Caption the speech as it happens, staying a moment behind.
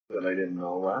that I didn't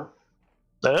know about.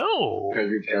 Oh!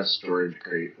 Treasure chest, storage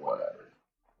crate, whatever.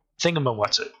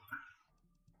 Thingamawhatsit.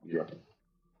 Yeah.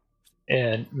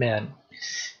 And, man,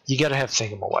 you gotta have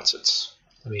thingamawhatsits.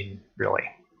 I mean, really.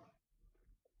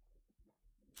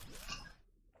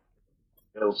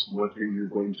 Else, what are you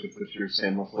going to put your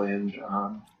camouflage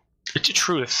on? It's the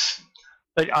truth.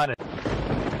 Like, on it.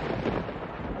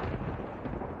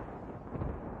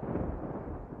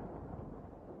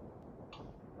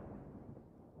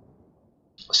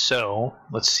 So,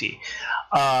 let's see.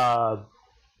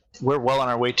 We're well on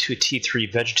our way to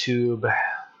T3 Vegetube.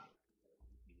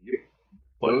 Yep.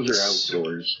 Those are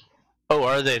outdoors. Oh,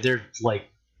 are they? They're like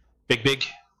big?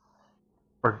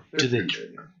 Or do they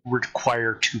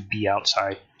require to be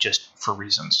outside just for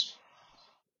reasons?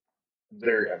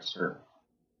 They're external.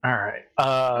 Alright.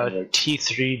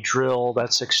 T3 drill,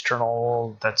 that's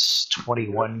external. That's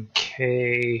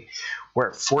 21k. We're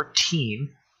at 14.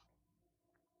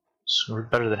 So we're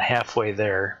better than halfway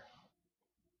there.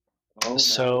 Oh,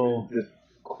 so just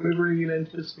quivering in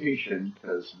anticipation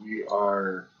because we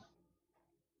are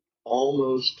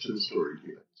almost to the storage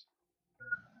units.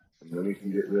 And then we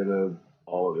can get rid of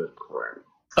all of this crap.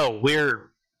 Oh,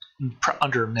 we're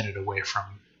under a minute away from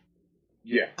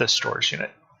the storage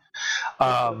unit.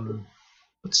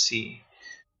 Let's see.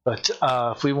 But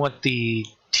if we want the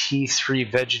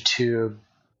T3 Vegetube,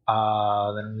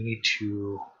 then we need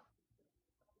to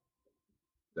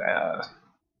let's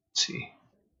see.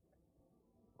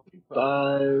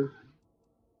 5.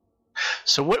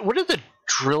 So what do the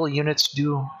drill units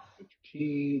do?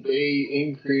 They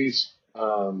increase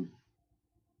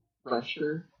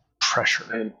pressure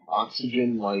and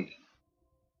oxygen like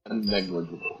a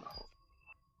negligible amount.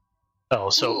 Oh,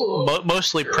 so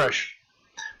mostly pressure,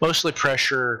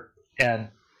 and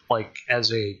like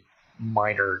as a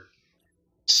minor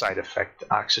side effect,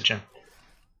 oxygen.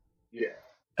 Yeah.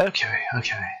 Okay.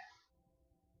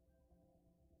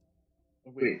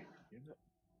 Wait.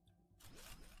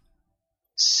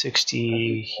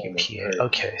 60 EPA.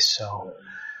 Okay, so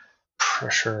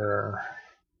pressure.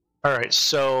 All right,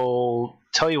 so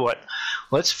tell you what,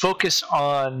 let's focus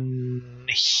on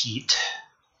heat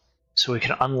so we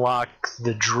can unlock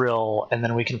the drill, and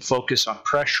then we can focus on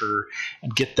pressure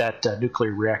and get that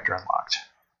nuclear reactor unlocked.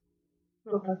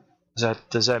 Okay.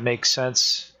 Does that make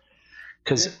sense?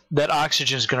 Because that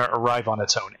oxygen is going to arrive on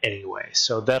its own anyway,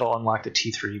 so that'll unlock the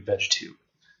T3 Vegetube.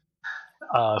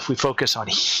 If we focus on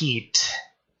heat,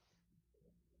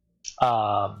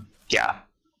 yeah,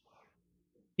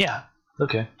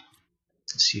 okay.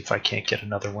 Let's see if I can't get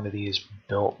another one of these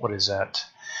built. What is that?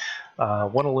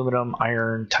 1 aluminum,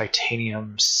 iron,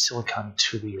 titanium, silicon,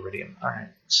 2 the iridium. All right,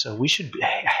 so we should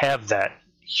have that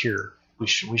here. We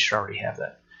should already have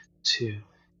that. 2,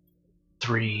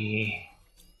 3.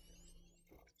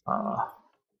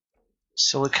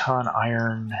 Silicon,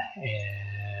 iron,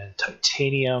 and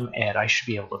titanium, and I should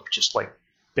be able to just like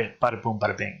bada boom,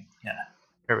 bada bing. Yeah,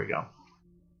 there we go.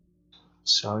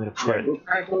 So I'm gonna put. We'll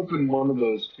crack open one of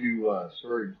those 2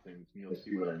 storage things, and you'll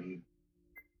see what I need.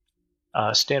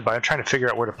 Stand by. I'm trying to figure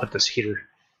out where to put this heater.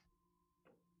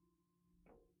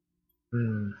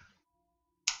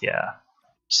 Yeah.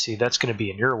 See, that's going to be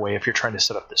in your way if you're trying to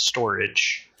set up the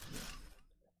storage.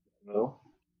 Well,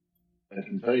 I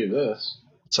can tell you this.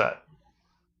 What's that?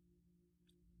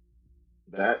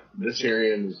 This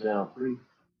area is now free.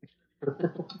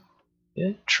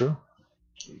 Yeah, true.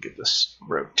 Get this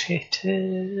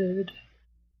rotated.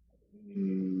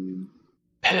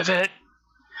 Pivot.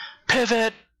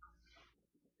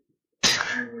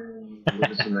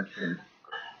 What is the next one?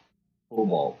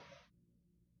 Cobalt.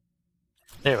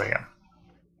 There we go.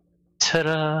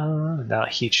 Ta-da! Now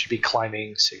heat should be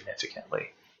climbing significantly.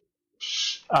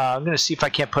 I'm going to see if I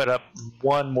can't put up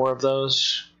one more of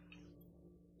those.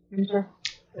 Okay.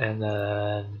 And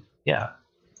then, yeah.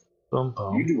 Boom,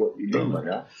 boom. You do what you do, my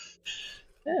guy.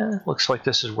 Yeah, looks like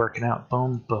this is working out.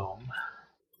 Boom, boom.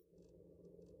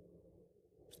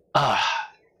 I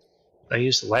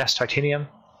used the last titanium.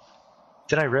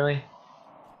 Did I really?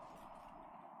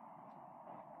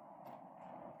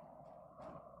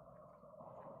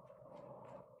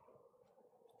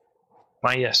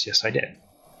 Why, yes, I did.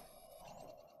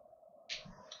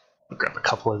 I'll grab a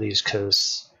couple of these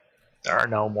because there are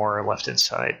no more left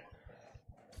inside.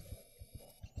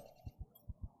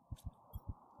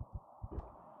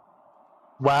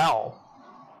 Wow.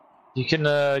 You can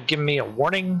give me a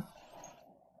warning?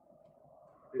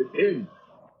 It did.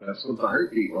 That's what the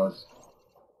heartbeat was.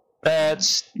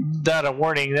 That's not a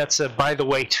warning. That's a, by the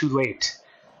way, too late.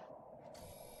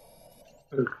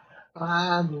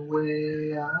 By the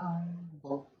way, I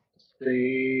won't say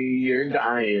you're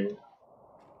dying.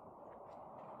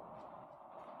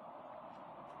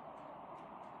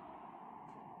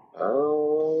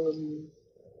 78%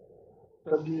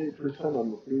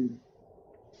 on the food.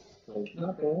 So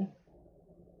not bad.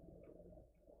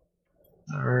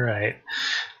 All right,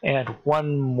 and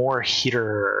one more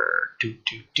heater. Do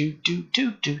do do do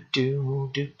do do do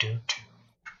do do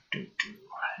do.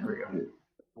 There we go.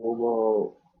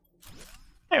 Well,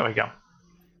 there we go.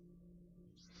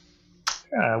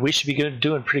 We should be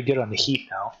doing pretty good on the heat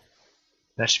now.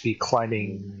 That should be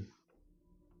climbing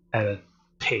at a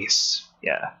pace.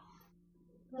 Yeah.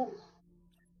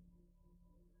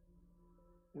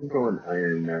 I'm going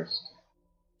iron next.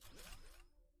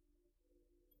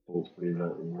 Hopefully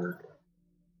that will work.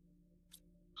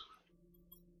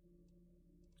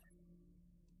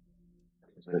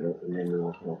 Because I don't remember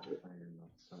what else with iron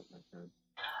off the top of my head.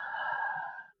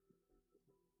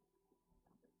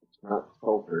 It's not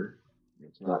sulfur.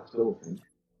 It's not silicon.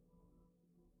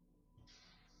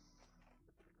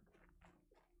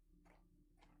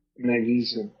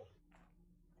 Magnesium.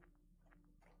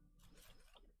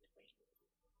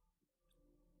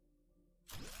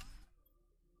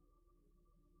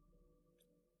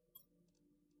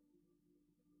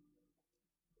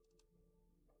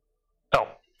 Oh,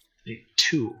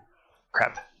 2.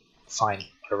 Crap. Fine.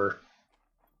 Whatever.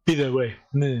 Be that way.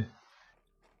 Meh.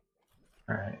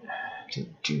 All right.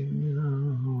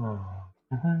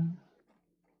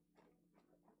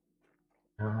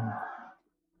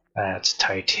 That's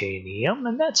titanium,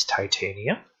 and that's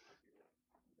titanium.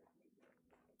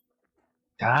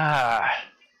 Ah,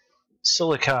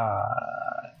 silicon,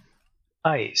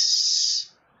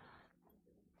 ice.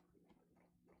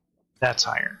 That's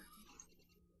iron.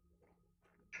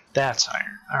 That's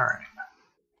iron. All right.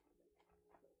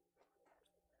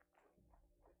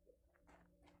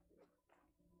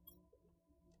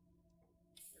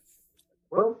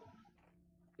 Well,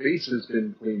 base has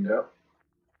been cleaned up.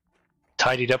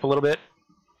 Tidied up a little bit.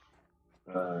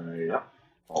 Yeah,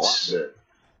 a lot bit.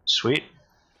 Sweet.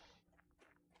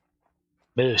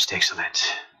 Most excellent.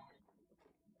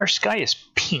 Our sky is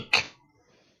pink.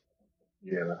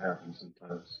 Yeah, that happens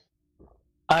sometimes.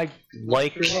 I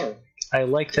like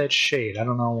that shade. I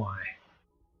don't know why.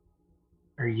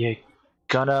 Are you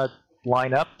gonna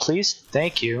line up, please?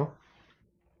 Thank you.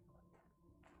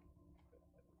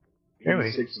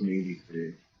 86 and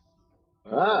 83.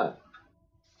 Ah!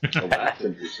 Well, that's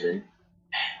interesting.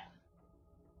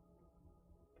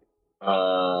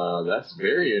 That's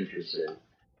very interesting.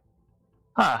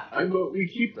 Huh. I vote we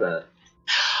keep that.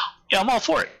 Yeah, I'm all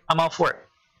for it. I'm all for it.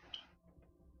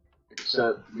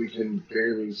 Except we can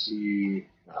barely see.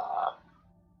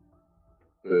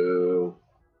 Boo.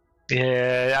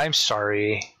 Yeah, I'm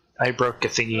sorry. I broke a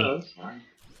thingy. No, that's fine.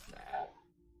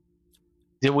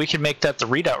 Yeah, we can make that the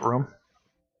readout room.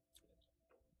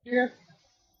 Yeah.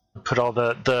 Put all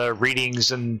the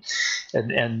readings and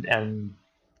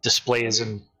displays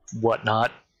and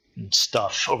whatnot and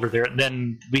stuff over there. And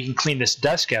then we can clean this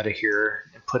desk out of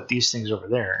here and put these things over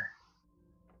there.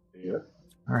 Yeah.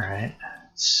 All right.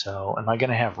 So, am I going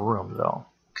to have room though?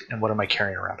 And what am I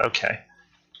carrying around? Okay.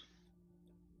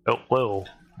 Oh, whoa.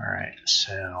 All right.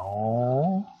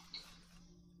 So,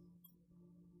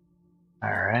 all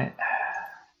right.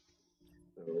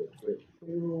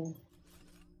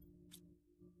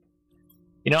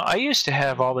 You know, I used to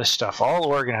have all this stuff all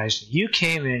organized. You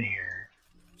came in here.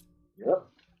 Yep.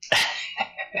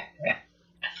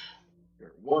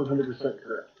 You're 100%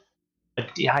 correct.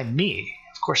 Yeah, me.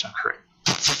 Of course I'm correct.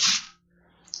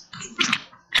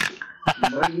 You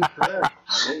might be correct.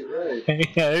 You ain't right.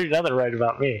 Yeah, there's nothing right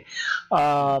about me.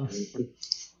 But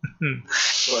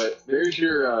there's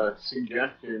your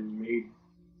suggestion made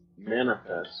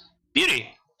manifest.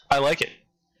 Beauty. I like it.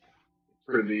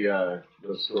 For the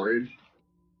storage.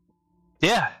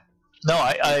 Yeah. No,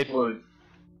 I put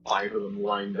 5 of them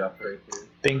lined up right there.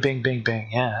 Bing, bing, bing,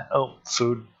 bing. Yeah. Oh,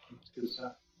 food. Good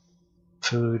stuff.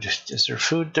 Food. Is there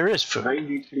food? There is food.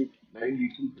 92%.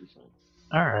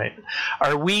 All right.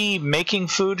 Are we making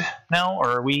food now,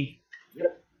 or are we?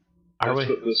 Yep. Are That's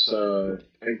we? what this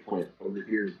eggplant over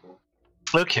here is for.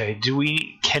 Okay.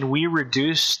 Can we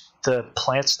reduce the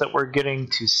plants that we're getting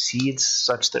to seeds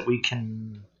such that we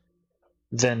can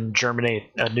then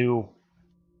germinate a new?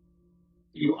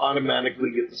 You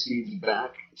automatically get the seeds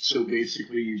back, so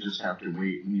basically you just have to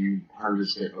wait and you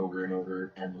harvest it over and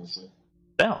over endlessly.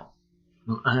 Oh.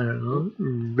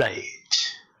 Right.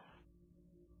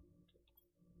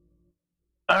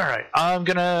 All right. I'm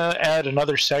gonna add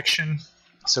another section,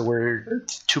 so we're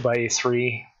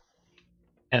 2x3,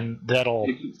 and that'll.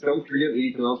 Don't forget that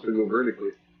you can also go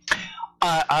vertically.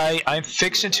 I'm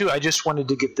fixing to. I just wanted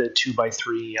to get the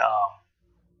 2x3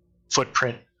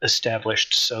 footprint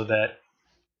established so that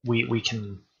we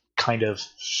can kind of.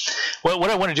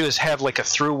 What I want to do is have like a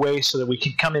throughway so that we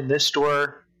can come in this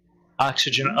door,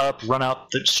 oxygen up, run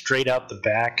out straight out the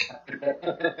back,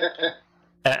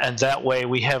 and that way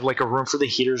we have like a room for the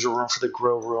heaters, a room for the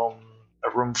grow room,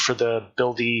 a room for the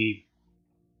buildy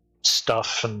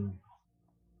stuff and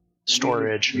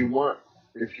storage.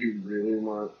 If you really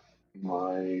want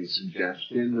my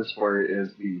suggestion as far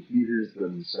as the heaters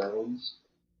themselves,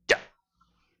 yeah,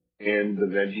 and the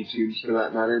veggie tubes for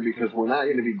that matter, because we're not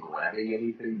going to be grabbing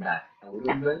anything back out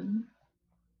of them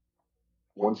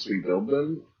once we build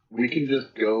them. We can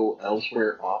just go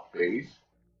elsewhere off base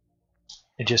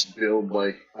and just build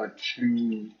like a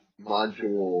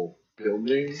 2-module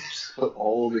building, put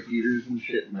all the heaters and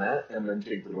shit in that, and then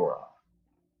take the door off.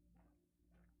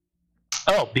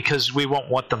 Oh, because we won't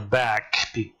want them back.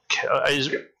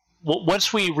 Because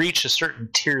once we reach a certain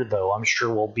tier, though, I'm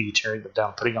sure we'll be tearing them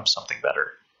down, putting up something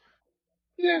better.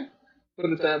 Yeah,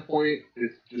 but at that point,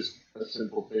 it's just a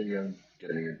simple thing of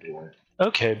getting into it.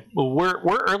 Okay, well, we're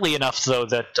early enough though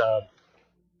that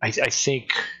I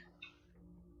think,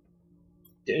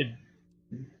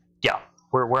 yeah,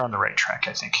 we're on the right track.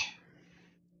 I think.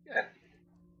 Yeah.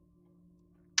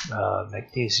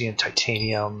 Magnesium,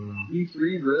 titanium.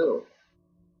 E3 drill.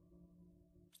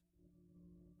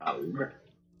 I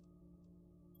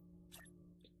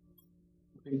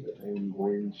think I'm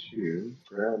going to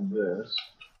grab this,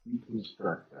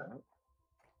 deconstruct that.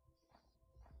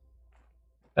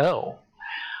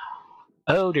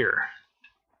 Oh dear.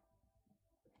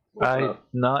 What's I up?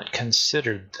 not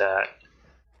considered that.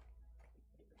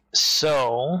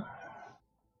 So,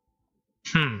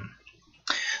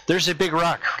 there's a big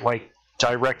rock like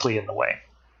directly in the way.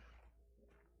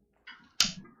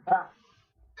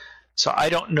 So I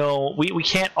don't know. We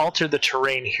can't alter the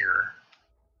terrain here.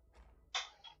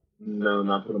 No,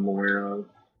 not that I'm aware of.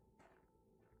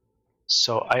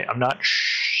 So I'm not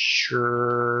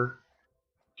sure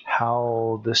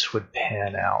how this would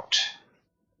pan out.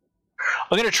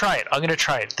 I'm gonna try it.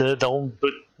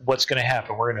 But what's gonna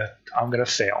happen? I'm gonna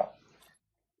fail.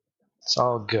 It's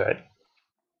all good.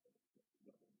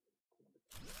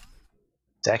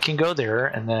 That can go there,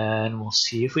 and then we'll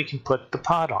see if we can put the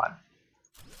pod on.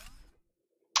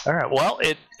 All right. Well,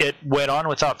 it went on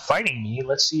without fighting me.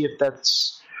 Let's see if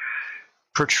that's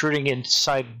protruding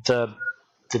inside the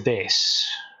base.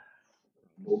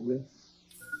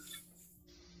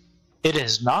 It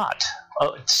is not.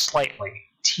 Oh, it's slightly,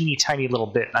 teeny tiny little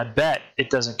bit. And I bet it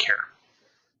doesn't care.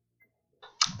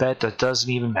 Bet that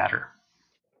doesn't even matter.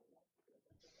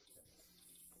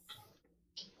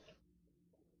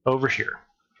 Over here.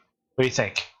 What do you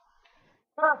think?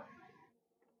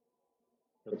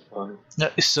 That's fine.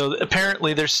 So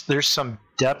apparently there's some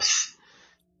depth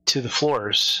to the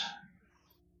floors.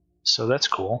 So that's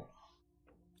cool.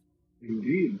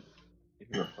 Indeed. You're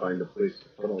going to find a place to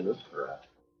put all this crap.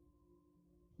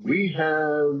 We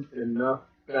have enough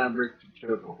fabric to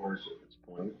choke a horse at this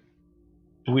point.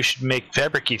 We should make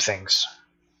fabric-y things.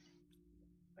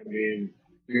 I mean,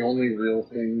 the only real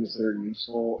things that are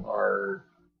useful are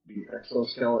the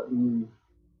exoskeleton,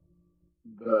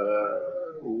 the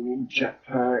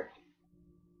jetpack.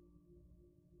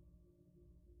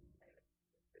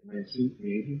 I think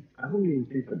maybe. I don't even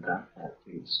think the backpack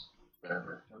needs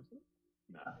fabric, does it?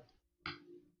 Nah.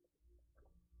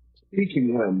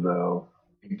 Speaking of, though,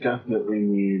 you definitely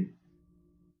need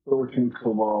silicon,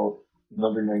 cobalt,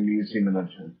 another magnesium, and a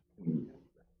titanium.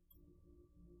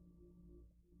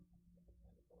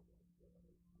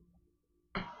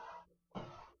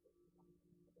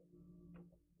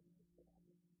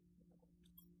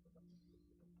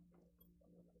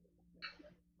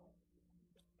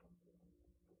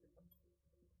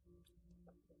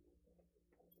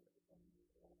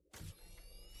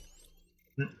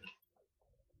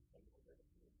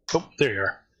 Oh, there you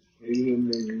are.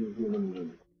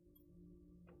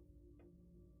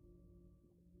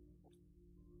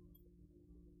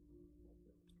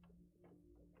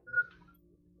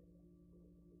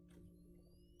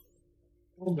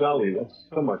 Well, Valley, that's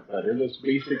so much better. That's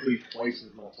basically twice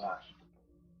as much action.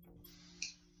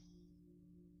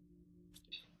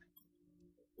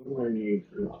 What do I need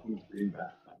for 2-3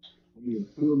 backpacks? I need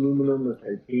 2 aluminum, a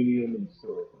titanium, and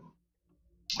silicon.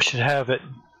 We should have it.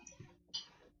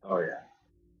 Oh, yeah.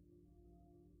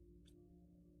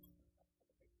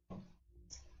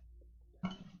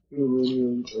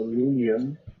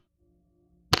 Aluminum.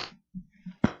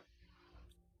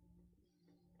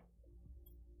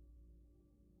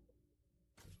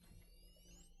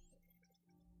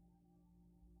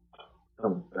 Oh,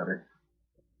 better.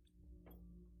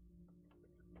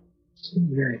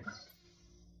 Very nice.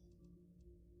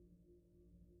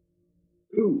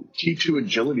 Ooh, T2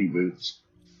 agility boots.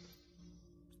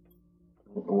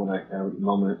 I don't know what I have at the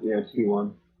moment. Yeah,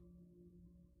 T1.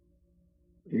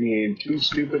 You need 2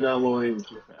 stupid alloy and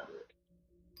 2 fabric.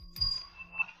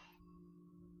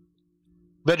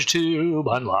 Vegetube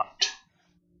unlocked.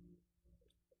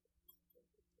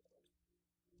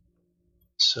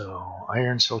 So,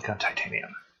 iron, silicon,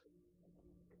 titanium.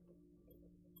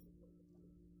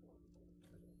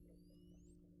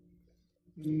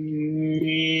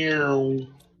 Meow.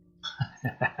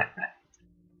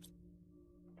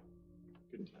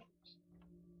 Good times.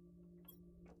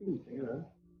 Ooh, yeah.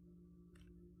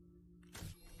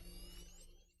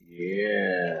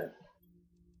 Yeah.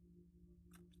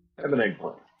 Have an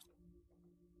eggplant.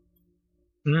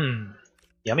 Mmm.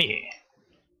 Yummy.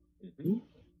 Mm-hmm.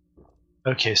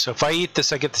 Okay, so if I eat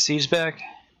this, I get the seeds back?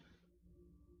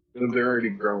 They're already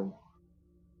grown.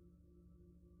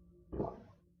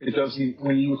 It doesn't,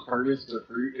 when you harvest the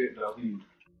fruit, it doesn't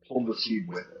pull the seed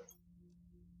with it.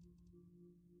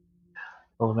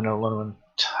 Aluminum,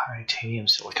 titanium,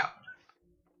 silicon.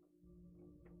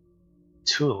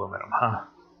 2 aluminum, huh?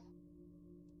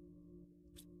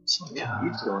 Silicon.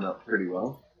 It's going up pretty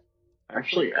well.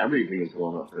 Actually, everything is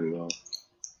going up pretty well.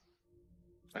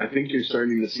 I think you're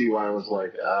starting to see why I was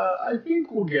like, I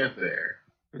think we'll get there.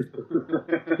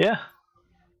 Yeah.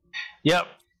 Yep.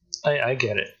 I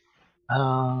get it.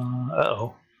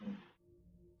 Uh-oh.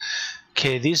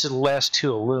 Okay, these are the last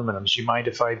 2 aluminums. You mind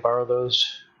if I borrow those?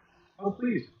 Oh,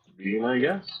 please. Be my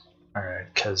guess.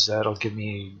 Alright, because that'll give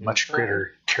me much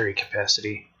greater carry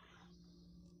capacity.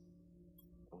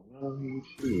 Allow me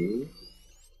to,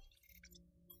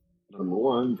 number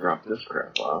 1, drop this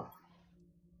crap off.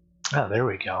 Oh, there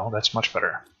we go. That's much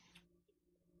better.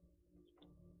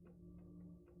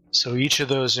 So each of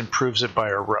those improves it by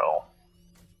a row.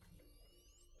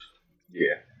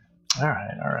 Yeah.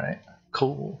 Alright.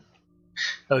 Cool.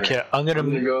 Okay, I'm I'm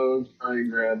gonna go try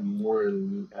and grab more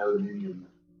aluminium.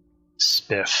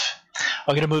 spiff.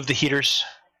 I'm gonna move the heaters.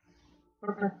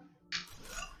 Okay.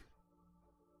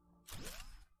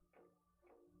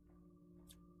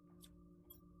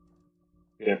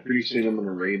 Yeah, pretty soon I'm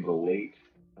gonna raid the lake.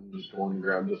 I'm just going to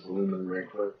grab this aluminum right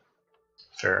quick.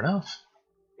 Fair enough.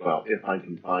 Well, if I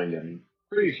can find any.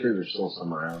 Pretty sure there's still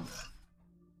some around.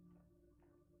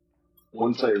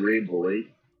 Once I raid the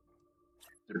lake,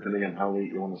 depending on how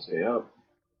late you want to stay up,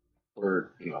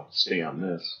 or, stay on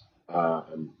this,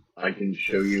 I can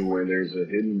show you where there's a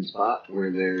hidden spot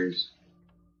where there's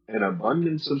an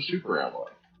abundance of super alloy.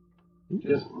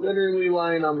 Just literally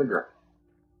lying on the ground.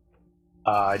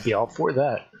 I'd be all for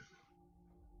that.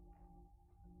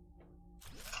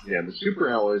 Yeah, the super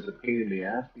alloy is a pain in the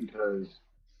ass because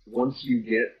once you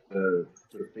get the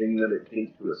thing that it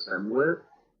takes to assemble it,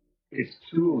 it's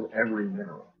 2 of every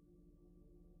mineral.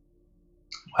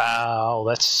 Wow,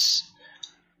 that's...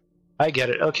 I get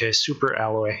it. Okay, super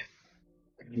alloy.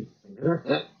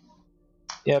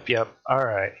 Yep.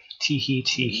 Alright.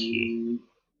 Teehee.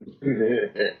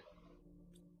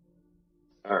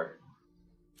 Alright.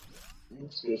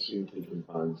 Let's go see if we can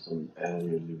find some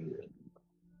aluminium.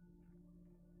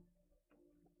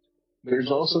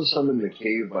 There's also some in the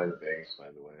cave by the base,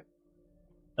 by the way.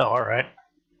 Oh, alright.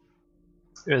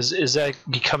 Is that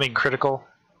becoming critical?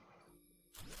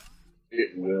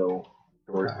 It will.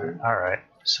 Alright.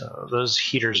 So those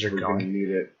heaters are We're going. gonna need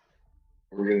it.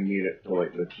 We're gonna need it for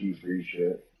like the T3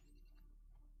 shit.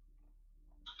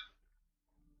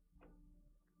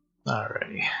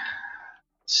 Alrighty.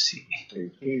 Let's see.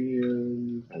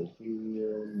 Titanium,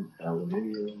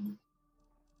 aluminium.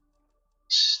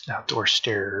 Outdoor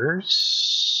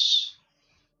stairs.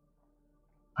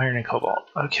 Iron and cobalt.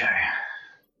 Okay.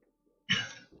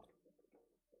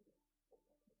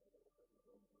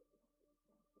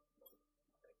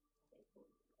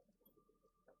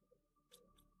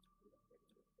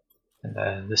 And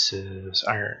then this is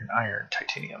iron,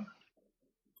 titanium.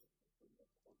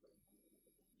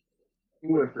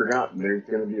 Ooh, I forgot. There's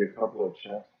gonna be a couple of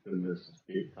chests in this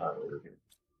escape pod over here.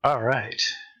 Alright.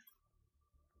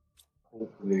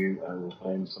 Hopefully I will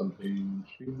find something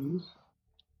to use.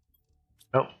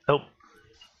 Nope.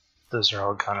 Those are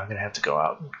all gone. I'm gonna have to go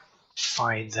out and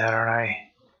find that, aren't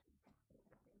I?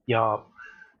 Yup.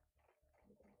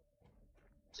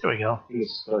 There we go.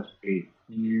 It's such a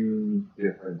huge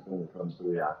difference when it comes to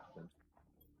the oxygen.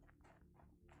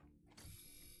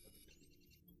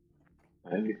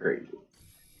 Kind of crazy.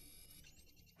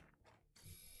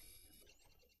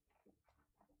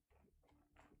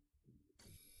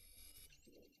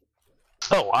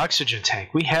 Oh, oxygen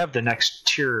tank. We have the next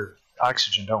tier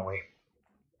oxygen, don't we?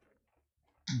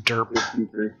 Derp.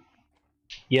 53.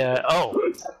 Yeah. Oh,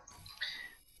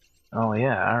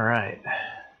 yeah. All right.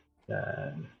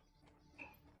 Then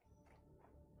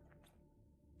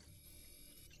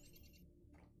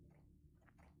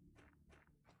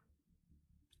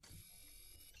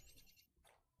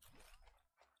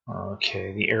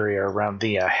okay, the area around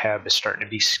the hab is starting to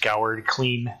be scoured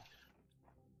clean.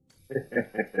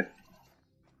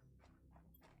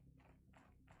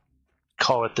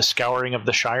 Call it the scouring of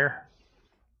the Shire.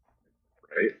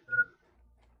 Right.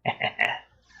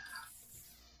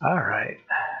 All right.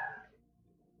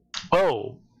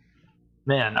 Oh,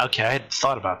 man. Okay, I hadn't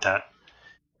thought about that.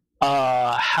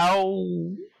 How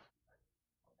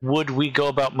would we go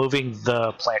about moving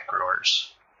the plant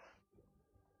growers?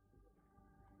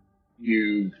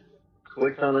 You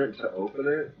click on it to open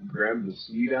it, grab the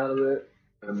seed out of it,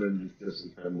 and then just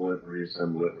disassemble it,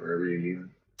 reassemble it wherever you need it.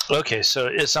 Okay, so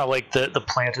it's not like the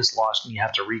plant is lost and you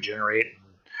have to regenerate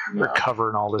and recover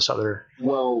and all this other...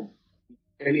 Well,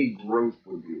 any growth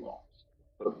would be lost.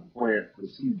 But the plant, the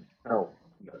seed itself,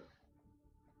 no.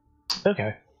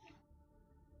 Okay.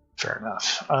 Fair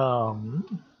enough.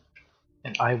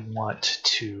 And I want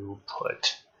to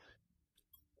put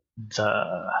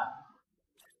the...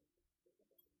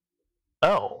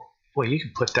 Oh, well, you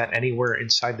can put that anywhere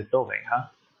inside the building, huh?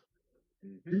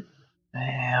 Mm-hmm.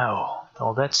 Oh,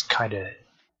 well, that's kind of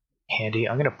handy.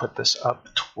 I'm going to put this up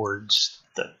towards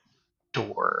the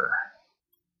door.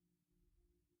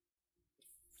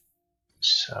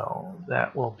 So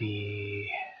that will be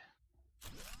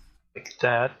like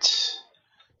that.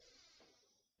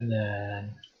 And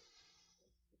then...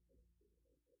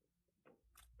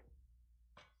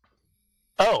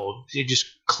 Oh, you just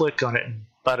click on it and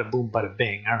bada boom, bada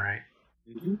bing. All right.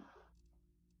 Mm-hmm.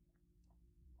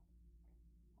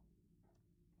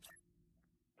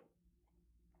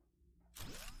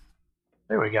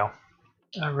 There we go.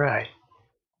 All right.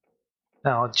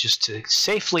 Now, just to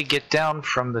safely get down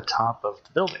from the top of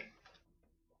the building.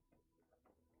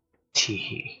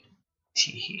 Teehee.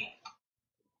 Teehee.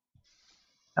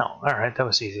 Oh, all right. That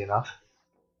was easy enough.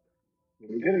 The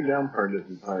getting down part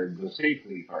isn't hard. The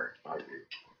safely part is hard.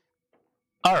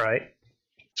 All right.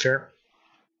 Fair.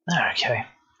 Okay.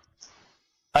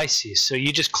 I see. So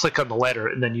you just click on the ladder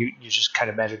and then you just kind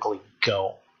of magically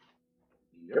go.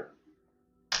 Yep.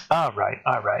 All right.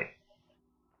 All right.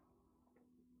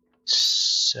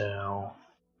 So...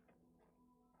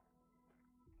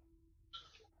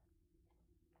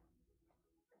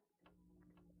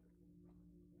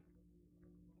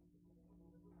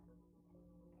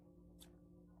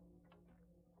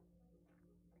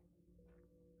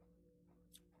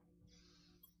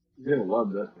 You're gonna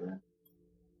love this, man.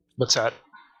 What's that?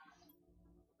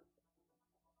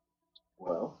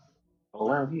 Well,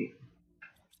 allow me.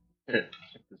 Here,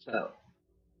 check this out.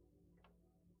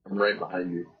 I'm right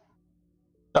behind you.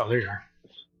 Oh, there you are.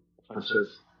 It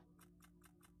says,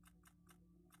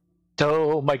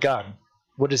 Oh my god.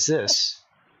 What is this?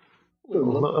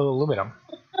 Aluminum.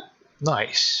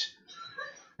 Nice.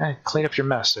 Clean up your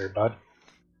mess there, bud.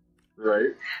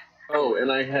 right. Oh,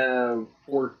 and I have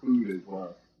 4 food as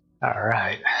well. All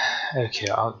right. Okay,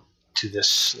 I'll do this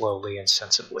slowly and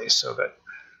sensibly so that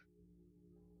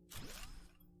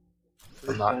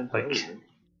I'm not like,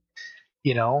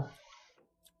 you know.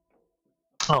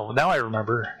 Oh, now I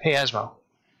remember. Hey, Asmo.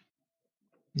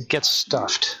 Get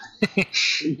stuffed.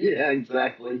 Yeah,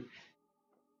 exactly.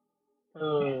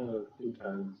 Good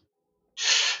times.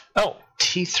 Oh,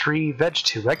 T3 veg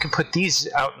tube. I can put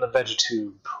these out in the veg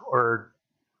tube, or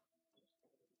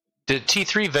the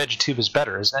T3 veg tube is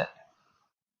better, isn't it?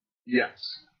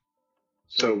 Yes.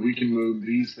 So we can move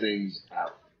these things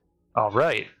out. All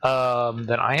right.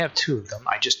 Then I have 2 of them.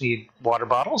 I just need water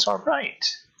bottles. All right.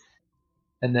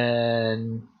 And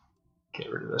then get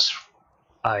rid of this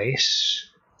ice.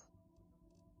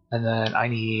 And then I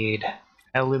need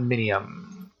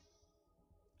aluminium.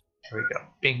 Here we go.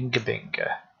 Binga binga.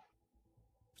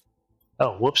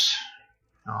 Oh, whoops.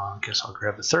 Oh, I guess I'll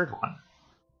grab the 3rd one.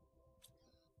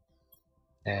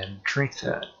 And drink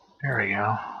that. There we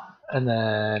go. And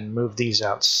then move these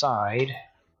outside.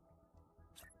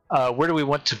 Where do we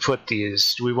want to put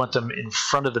these? Do we want them in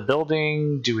front of the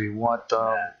building? Do we want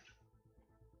them...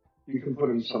 You can put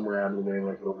them somewhere out of the way,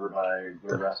 like over by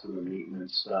the rest of the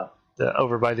maintenance stuff.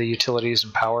 Over by the utilities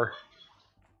and power?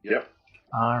 Yep.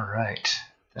 All right.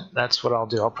 That's what I'll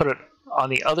do. I'll put it on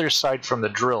the other side from the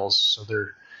drills so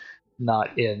they're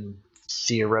not in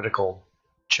theoretical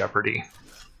jeopardy.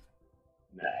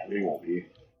 Nah, they won't be.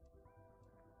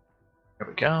 There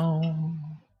we go.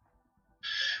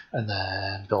 And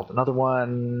then build another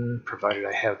one, provided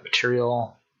I have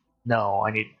material. No,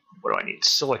 I need... What do I need?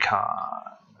 Silicon.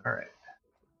 All right.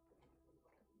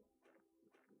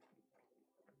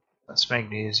 That's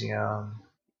magnesium.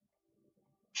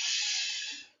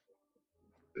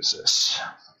 is this?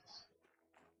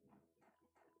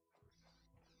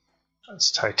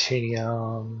 That's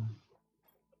titanium,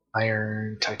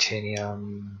 iron,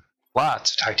 titanium,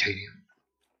 lots of titanium.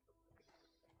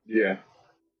 Yeah.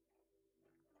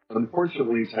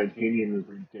 Unfortunately, titanium is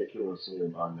ridiculously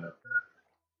abundant.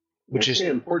 Which is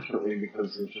unfortunately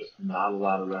because there's just not a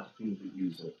lot of recipes that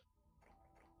use it.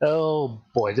 Oh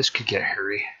boy, this could get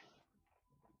hairy.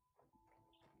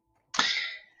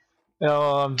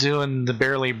 Oh, I'm doing the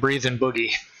Barely Breathin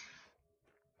Boogey.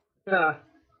 Yeah.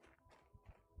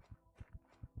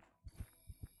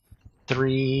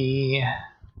 3,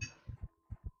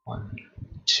 1,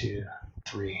 2,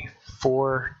 3,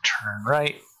 4. Turn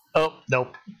right. Oh,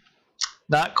 nope.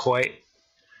 Not quite.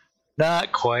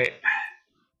 Not quite.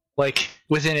 Like,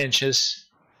 within inches.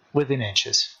 Within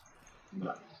inches.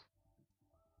 Nice.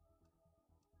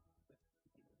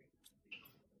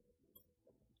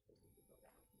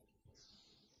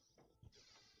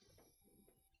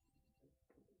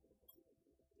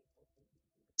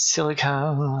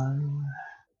 Silicon.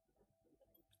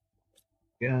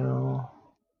 Go.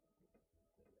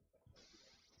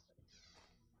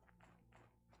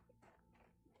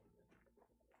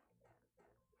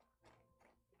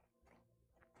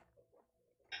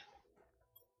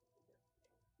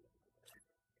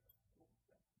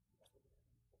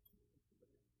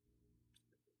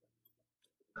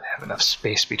 Have enough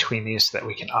space between these so that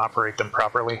we can operate them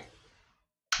properly.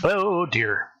 Oh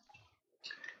dear.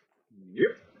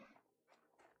 Yep.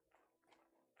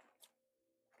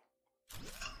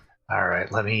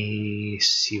 Alright, let me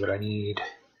see what I need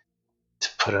to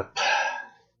put up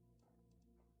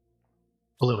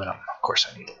aluminum. Of course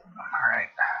I need aluminum. Alright.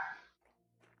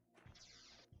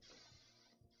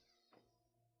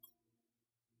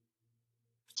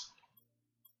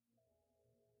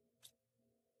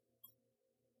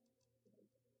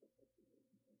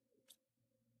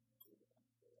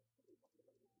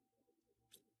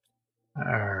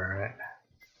 Alright.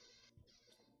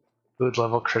 Food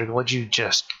level critical. Would you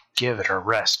just give it a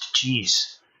rest?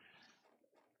 Jeez.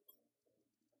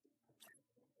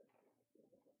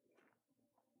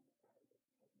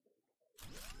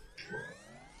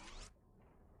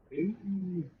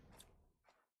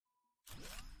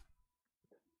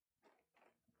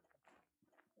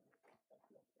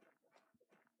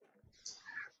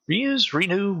 Reuse,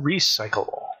 renew,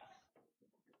 recycle.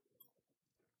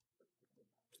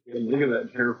 Yeah, look at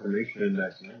that terraformation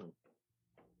index now.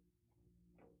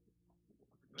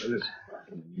 That is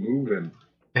fucking moving.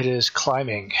 It is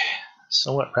climbing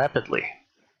somewhat rapidly.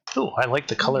 Ooh, I like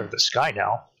the color of the sky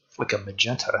now. It's like a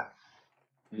magenta.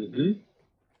 Mm-hmm.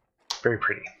 Very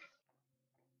pretty.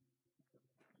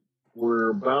 We're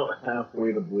about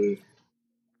halfway to blue.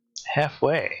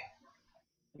 Halfway.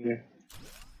 Yeah.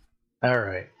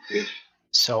 Alright.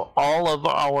 So all of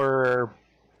our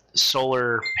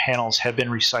solar panels have been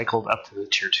recycled up to the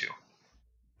tier 2.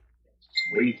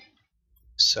 Sweet.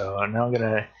 So now I'm going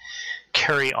to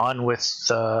carry on with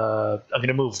I'm going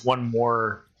to move one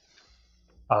more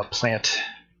plant.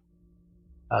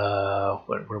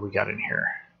 Where we got in here?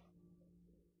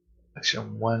 Actually,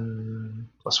 1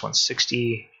 plus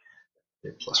 160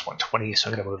 plus 120. So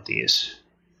I'm going to move these.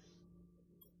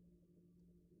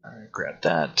 All right, grab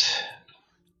that.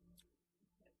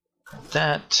 Grab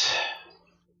that.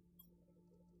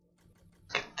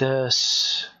 Look at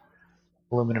this.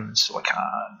 Aluminum and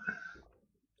silicon.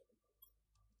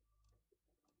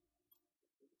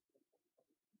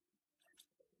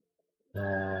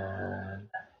 And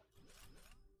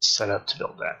set up to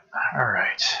build that. All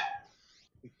right.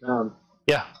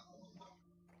 Yeah.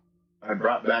 I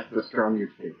brought back the stronger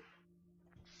shape.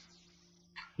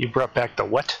 You brought back the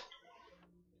what?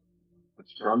 The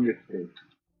strongest shape.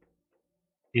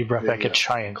 You brought back a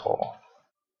triangle.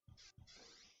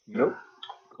 Nope.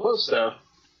 Close though.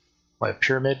 What, a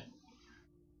pyramid?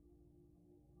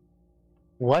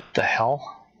 What the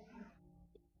hell?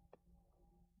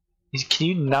 Can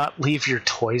you not leave your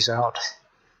toys out?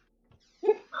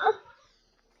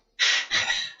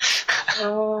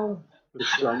 The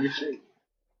strongest shape.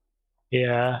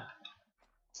 Yeah.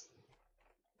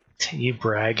 You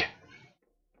brag.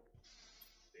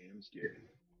 Damn scary.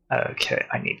 Okay,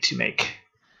 I need to make...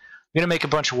 I'm going to make a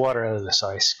bunch of water out of this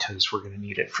ice, because we're going to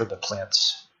need it for the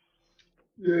plants.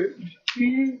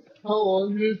 See how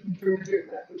long it is until we get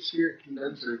an atmospheric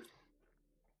condenser?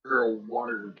 Or a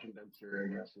water condenser, I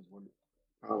guess is what it's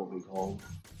probably called.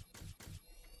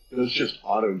 It's just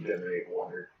auto-generate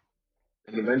water.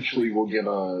 And eventually we'll get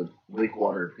a lake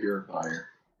water purifier.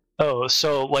 Oh,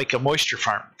 so like a moisture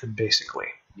farm, then basically.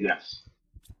 Yes.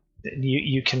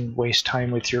 You can waste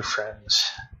time with your friends.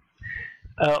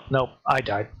 Oh, no, I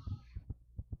died.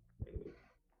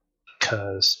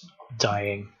 because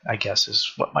dying, I guess,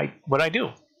 is what I do.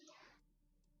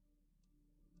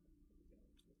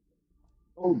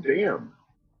 Oh, damn.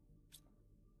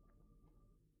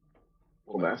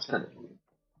 Well, that's kind of cool.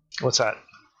 What's that?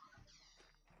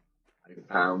 I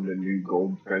found a new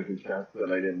gold treasure chest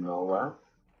that I didn't know about.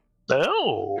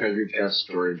 Oh! Treasure chest,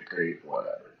 storage crate,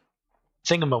 whatever.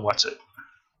 What's it?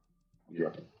 Yeah.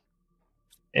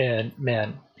 And,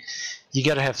 man, you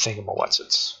gotta have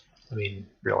Thingamawhatsits. I mean,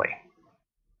 really.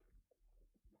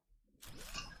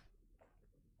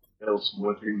 Else,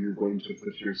 what are you going to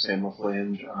put your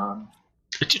camouflage on?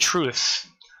 It's the truth.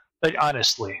 Like,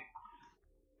 honestly.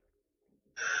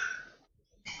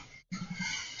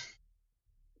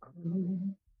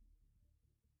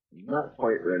 Not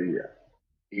quite ready yet.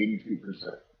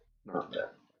 82%. Not bad.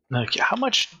 Okay, how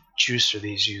much juice are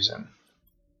these using?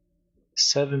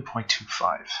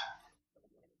 7.25.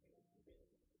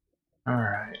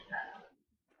 Alright.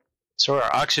 So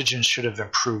our oxygen should have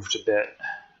improved a bit.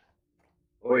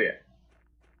 Oh, yeah.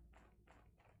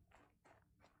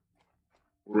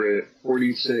 We're at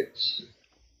 46,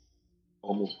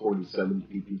 almost 47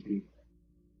 PPP.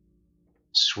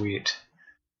 Sweet.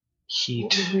 Heat.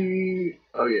 What did we...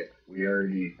 Oh, yeah. We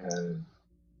already had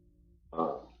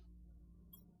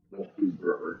the food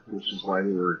grower, which is why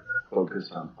we were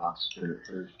focused on oxygen at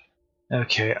first.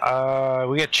 Okay,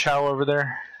 we got Chow over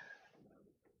there.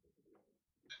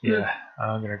 Yeah,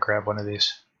 I'm gonna grab one of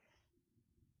these.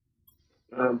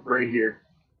 Right here.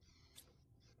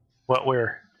 What,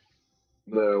 where?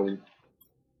 The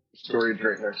storage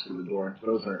right next to the door.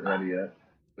 Those aren't ready yet.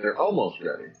 They're almost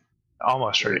ready.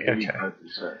 Almost ready, okay.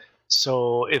 85%.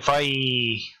 So if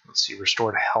let's see,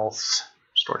 restored health,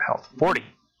 40.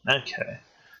 Okay.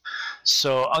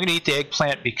 So I'm gonna eat the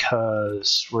eggplant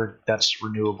because that's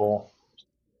renewable.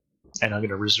 And I'm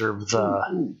gonna reserve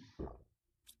the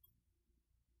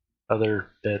other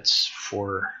bits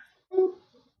for...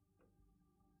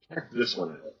 Check this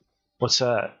one out. What's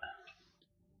that?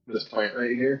 This plant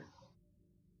right here?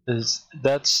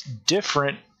 That's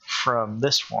different from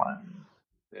this one.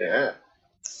 Yeah.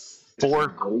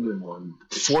 Golden one.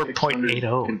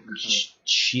 4.80.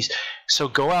 Jeez. So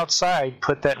go outside,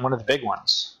 put that in one of the big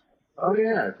ones. Oh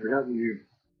yeah, I forgot you.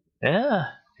 Yeah.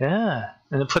 And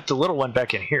then put the little one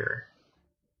back in here.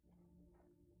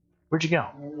 Where'd you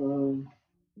go?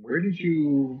 Where did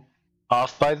you...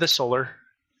 Off by the solar.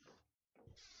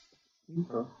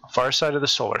 Okay. Far side of the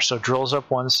solar. So drills up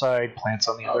one side, plants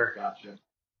on the other. Gotcha.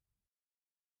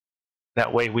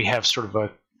 That way we have sort of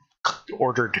a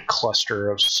ordered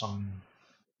cluster of some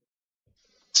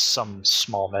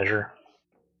small measure.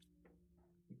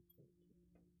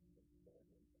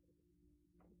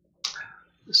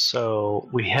 So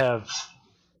we have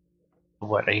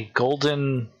a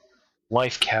golden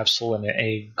life capsule and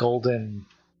a golden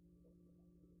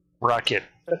rocket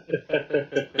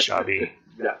jobby.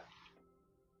 Yeah.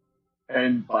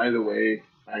 And by the way,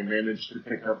 I managed to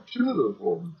pick up 2 of those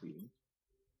golden seeds.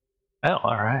 Oh,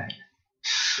 all right.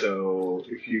 So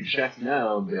if you check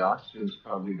now, the oxygen's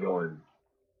probably going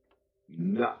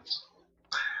nuts.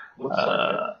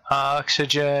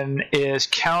 Oxygen is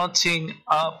counting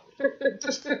up.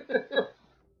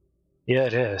 Yeah,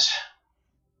 it is.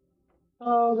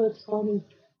 Oh, that's funny.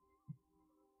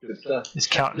 Good stuff. It's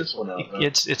counting. This one out.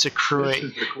 It's accruing.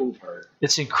 This is the cool part.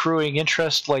 It's accruing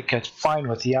interest like a fine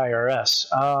with the IRS.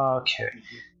 Okay.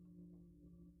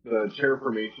 The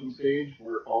terraformation stage,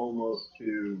 we're almost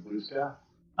to blue sky.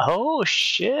 Oh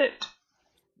shit!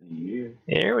 Yeah.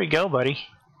 There we go, buddy.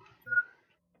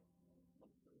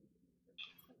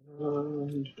 Don't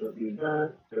need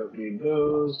that. Don't need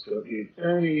those. Don't need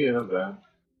any of that.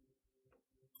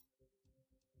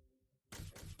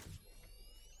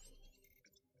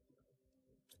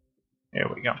 There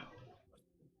we go.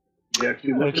 Yeah, if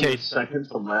you look Okay. at the second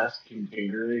to last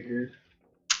container right here.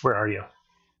 Where are you?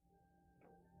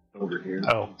 Over here.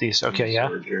 Oh, these. Okay, yeah.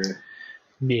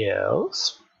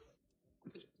 Yes.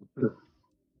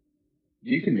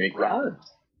 You can make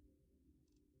rods.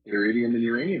 Iridium and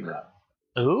uranium rod.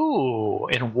 Ooh,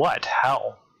 and what?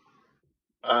 How?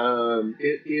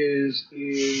 It is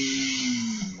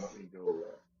in. Let me go.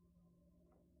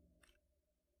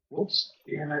 Whoops!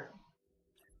 Damn it!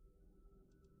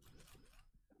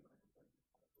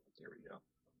 There we go.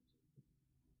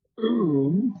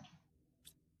 Ooh.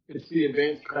 It's the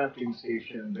advanced crafting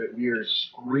station that we are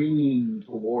screaming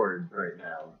towards right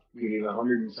now. We need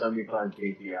 175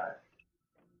 KPI.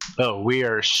 Oh, we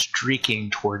are streaking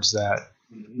towards that.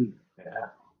 Mm-hmm. Yeah.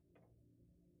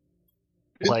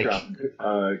 Good Like job.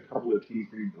 A couple of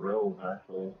T3 drills,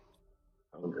 actually.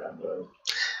 I'll grab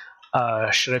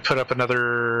those. Should I put up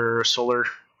another solar?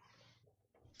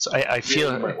 So I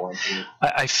feel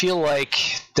I feel like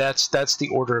that's the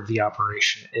order of the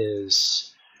operation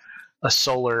is a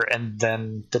solar and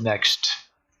then the next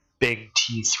big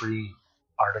T3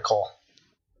 article.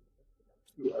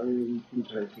 2 iron, 2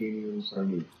 titanium, so I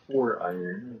need 4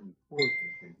 iron and 4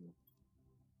 titanium.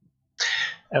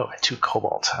 Oh, and 2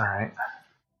 cobalt. All right.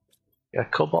 You got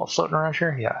cobalt floating around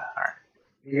here? Yeah. All right.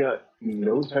 You got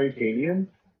no titanium?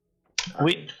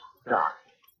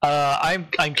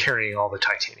 I'm carrying all the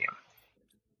titanium.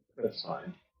 That's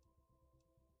fine.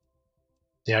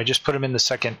 Yeah, I just put them in the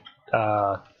second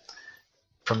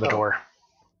from the door.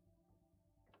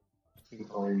 I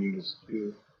think all I need is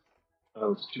 2.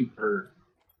 Oh, it's 2 per.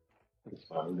 That's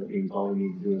fine. That means all I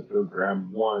need to do is go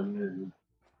grab 1, and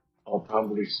I'll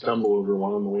probably stumble over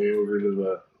one on the way over to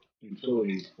the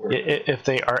utilities. If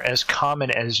they are as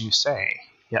common as you say,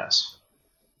 yes.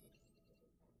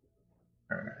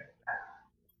 All right.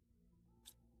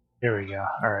 Here we go.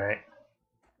 All right.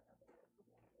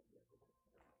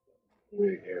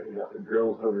 Wait here, we got the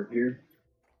drills over here.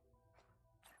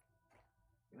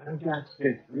 I got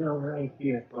this drill right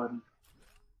here, buddy.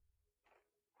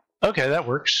 Okay, that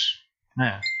works.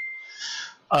 Yeah.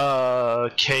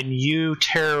 Can you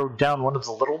tear down one of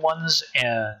the little ones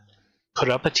and put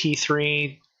up a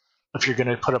T3 if you're going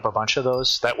to put up a bunch of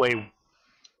those? That way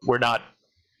we're not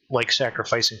like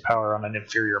sacrificing power on an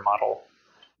inferior model.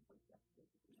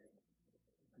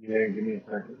 Yeah, give me a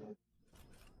second.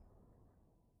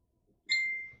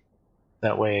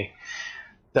 That way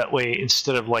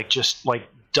instead of like just like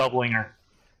doubling our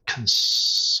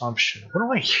consumption. What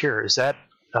do I hear? Is that...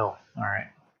 Oh, all right.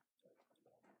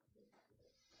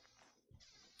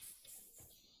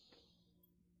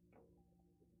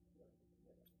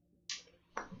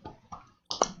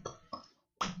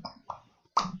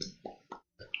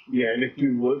 Yeah, and if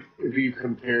you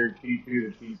compare T2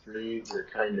 to T3, there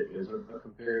kind of isn't a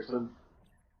comparison.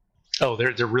 Oh,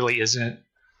 there really isn't?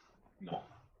 No.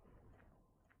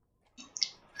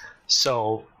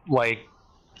 So, like,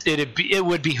 it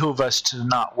would behoove us to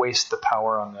not waste the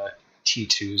power on the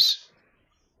T2s.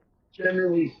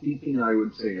 Generally speaking, I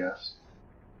would say yes.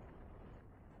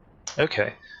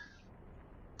 Okay.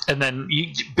 And then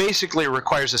basically it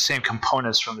requires the same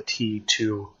components from the T2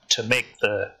 to make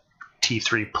the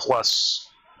T3 plus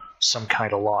some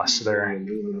kind of loss there.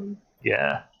 Aluminum.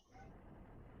 Yeah.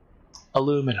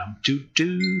 Aluminum. Do.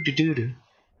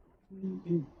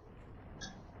 Mm-hmm.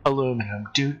 Aluminum.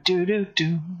 Do.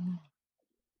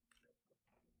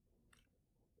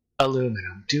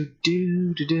 Aluminum. Do.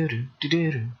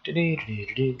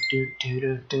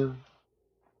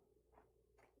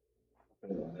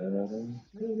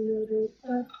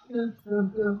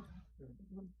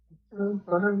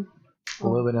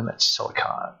 Aluminum and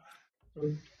silicon.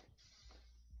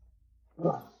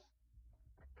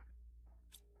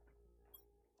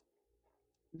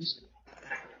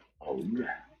 Oh,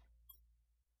 yeah.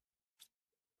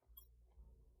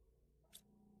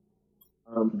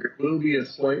 There will be a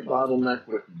slight bottleneck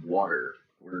with water.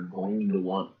 We're going to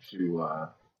want to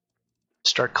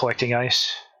start collecting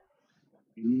ice.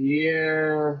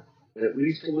 Yeah, at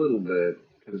least a little bit,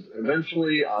 because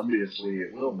eventually, obviously,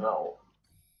 it will melt.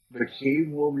 The cave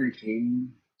will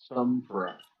retain some for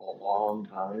a long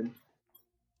time.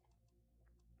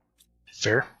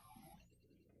 Fair.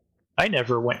 I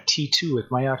never went T2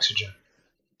 with my oxygen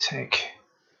tank.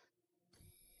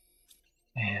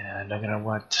 And I'm going to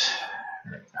want...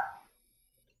 Right.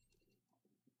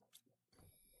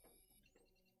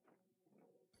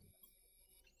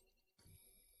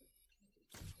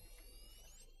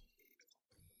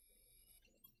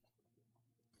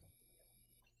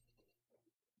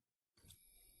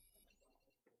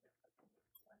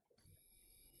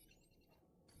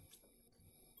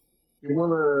 You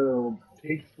want to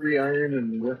take 3 iron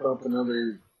and whip up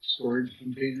another storage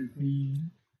container?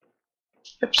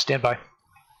 Yep, stand by.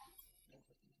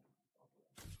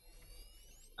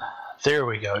 There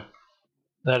we go.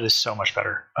 That is so much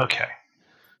better. Okay.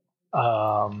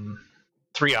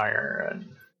 3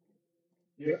 iron.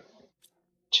 Yep.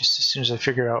 Just as soon as I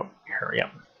figure out... Here,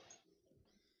 yep.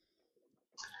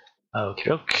 Okie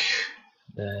doke.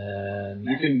 Then...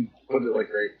 You can put it like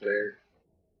right there,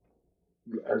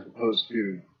 as opposed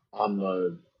to on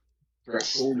the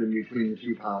threshold in between the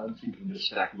 2 pods. You can just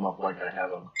stack them up like I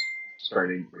have them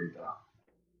starting right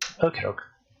now. Okay, doke.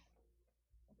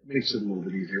 Makes it a little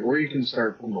bit easier. Or you can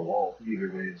start from the wall.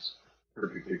 Either way is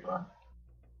perfectly fine.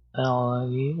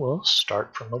 We will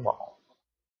start from the wall.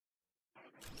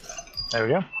 There we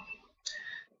go.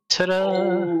 Ta-da!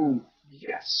 Oh,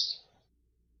 yes.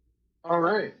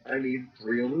 Alright, I need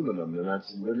 3 aluminum, and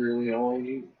that's literally all I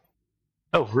need.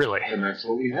 Oh, really? And that's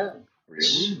what we have.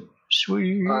 Really?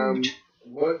 Sweet.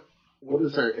 What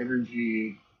does our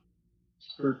energy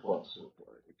surplus look like?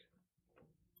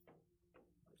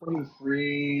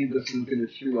 23. This is going to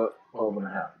chew up 12 and a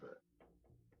half of it.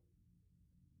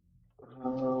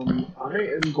 I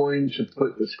am going to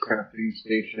put this crafting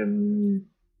station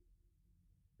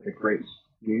like right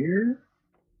here.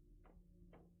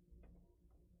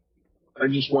 I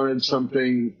just wanted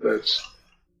something that's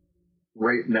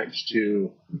right next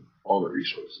to all the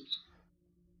resources.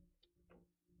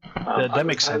 That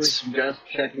makes sense. Just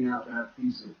checking out that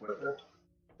piece of equipment.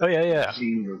 Oh yeah.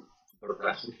 Seeing the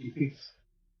recipes.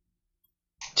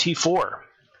 T4.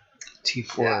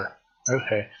 Yeah.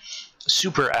 Okay.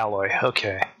 Super alloy.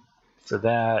 Okay. For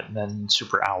that, and then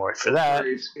super alloy for that.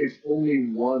 It's only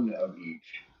one of each.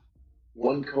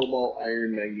 One cobalt,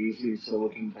 iron, magnesium,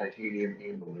 silicon, titanium,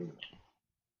 and aluminum.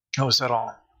 Oh, is that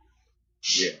all?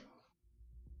 Yeah.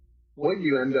 What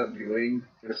you end up doing,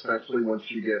 especially once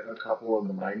you get a couple of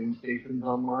the mining stations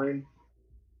online,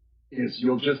 is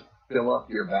you'll just fill up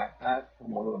your backpack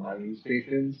from one of the mining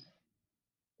stations,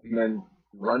 and then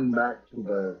run back to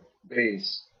the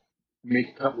base,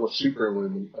 make a couple of super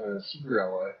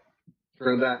alloy,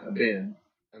 throw that in a bin,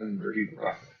 and then repeat the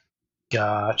process.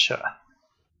 Gotcha.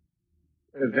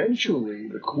 Eventually,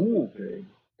 the cool thing,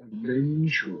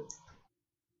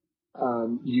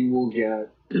 you will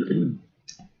get,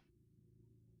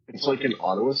 it's like an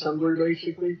auto assembler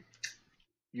basically.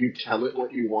 You tell it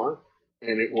what you want,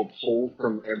 and it will pull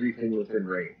from everything within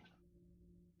range.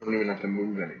 You don't even have to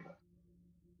move anything.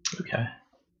 Okay.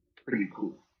 Pretty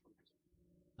cool.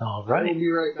 All I will right.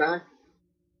 be right back.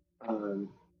 I'm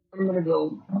gonna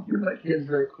go get my kids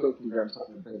very quick and grab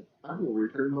something to drink. I will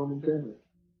return momentarily.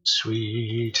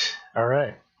 Sweet. All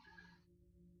right.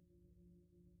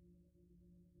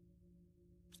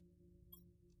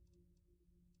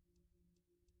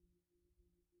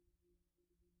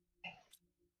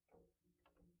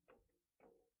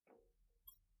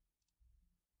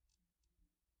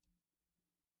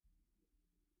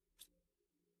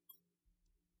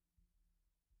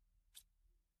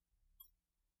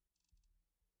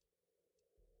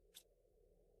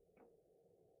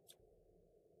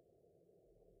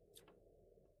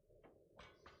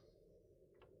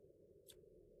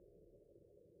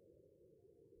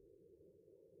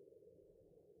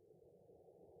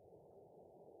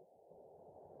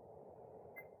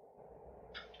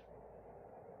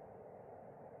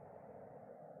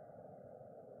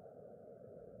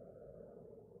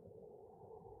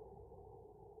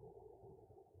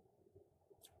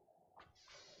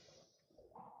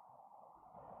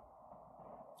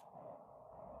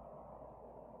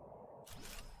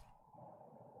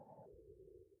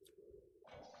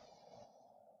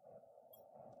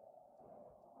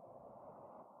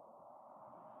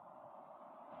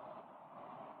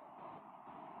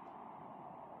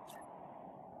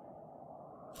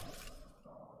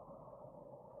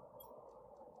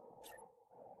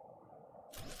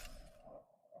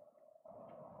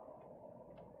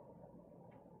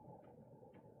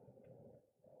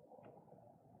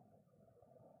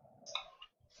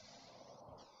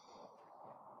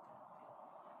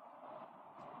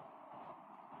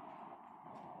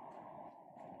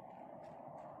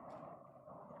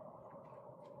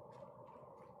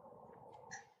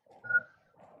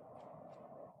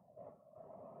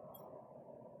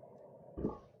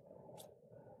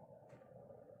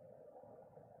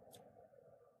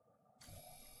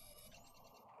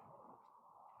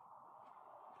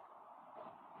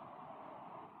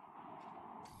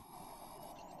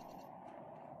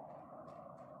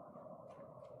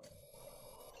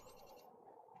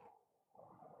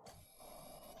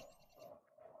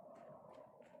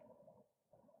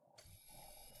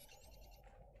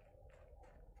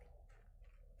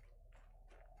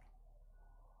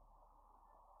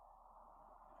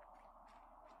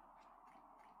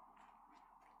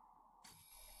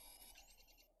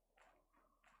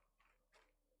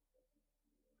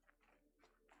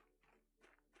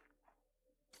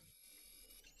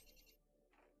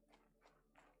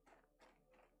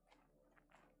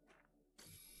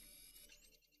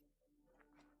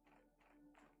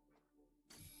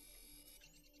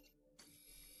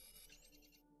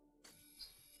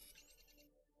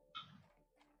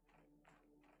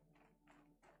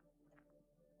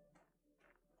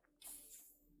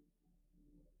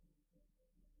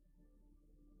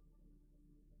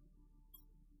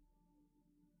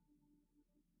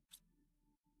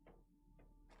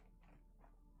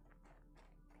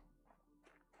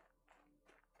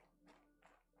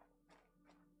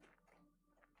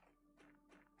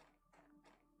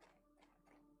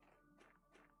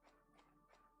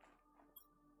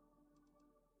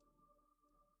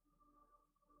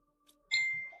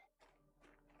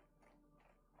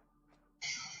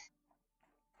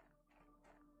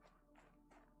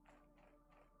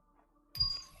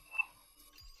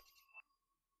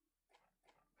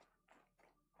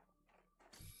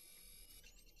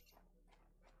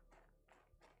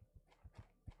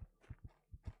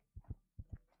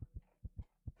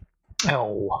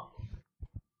 Oh.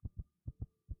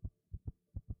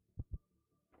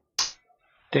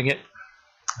 Dang it.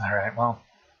 Alright, well.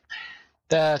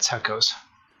 That's how it goes.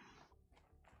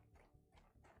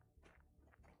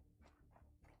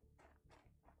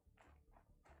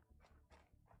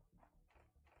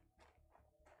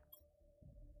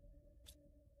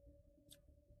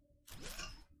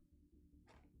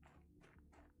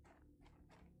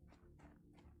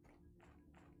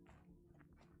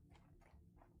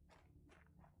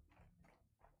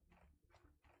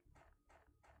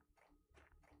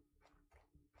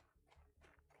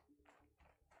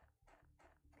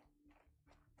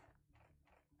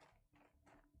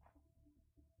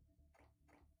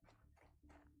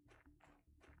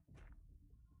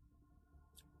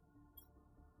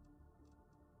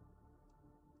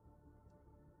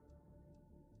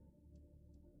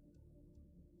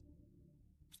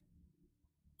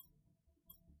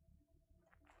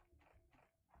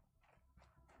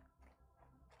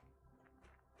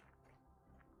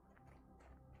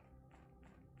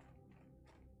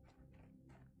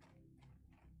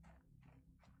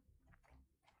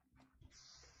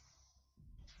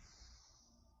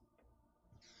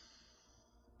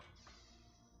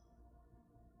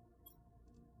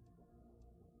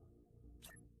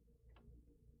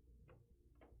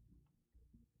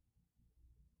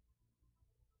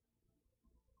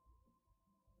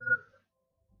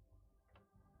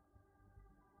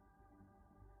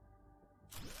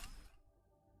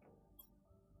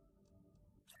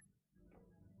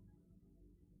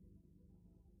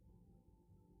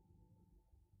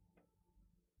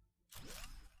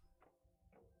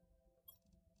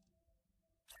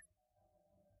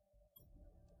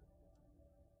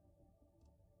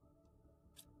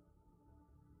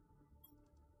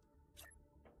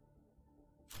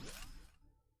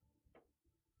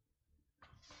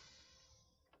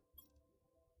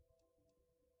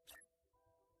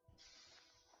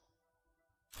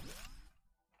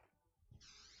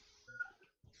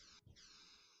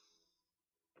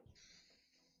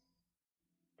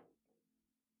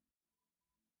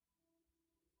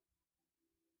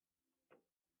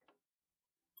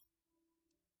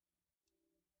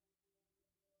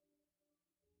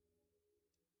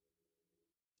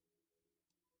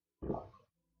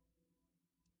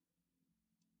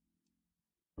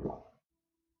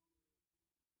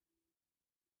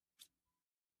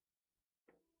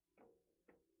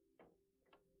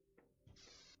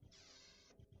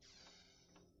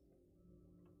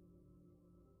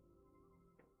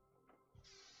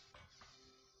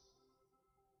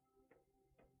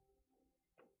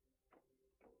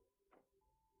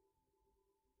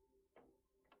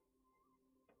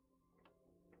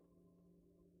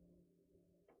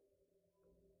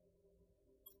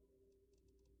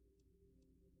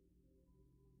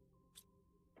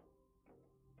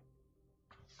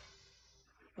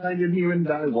 I didn't even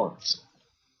die once.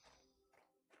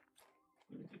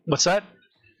 What's that?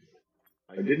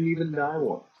 I didn't even die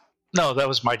once. No, that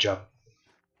was my job.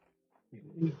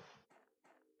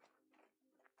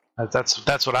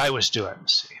 That's what I was doing.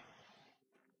 Let's see.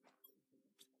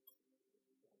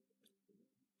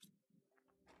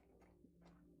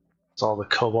 It's all the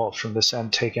cobalt from this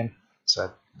end taken. Is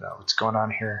that what's going on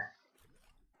here?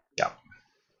 Yep.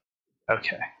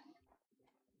 Okay.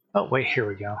 Oh wait, here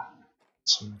we go.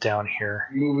 Some down here.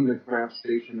 Moving the craft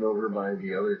station over by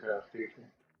the other craft station.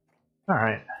 All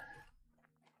right.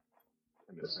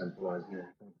 And the centralized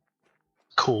here.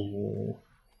 Cool.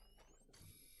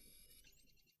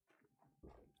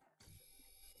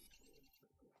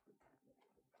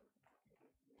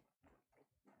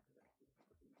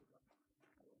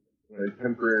 I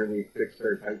temporarily fixed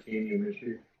our titanium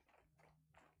issue.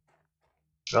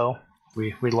 Oh,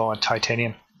 we low on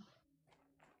titanium.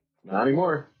 Not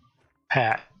anymore.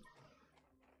 Pat.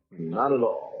 Not at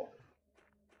all.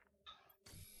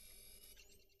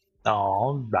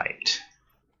 All right.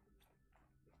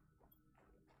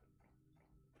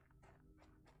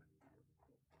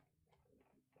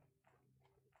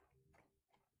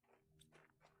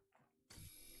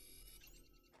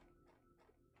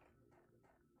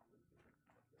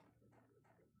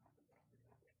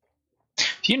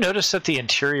 Do you notice that the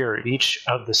interior of each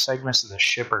of the segments of the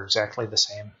ship are exactly the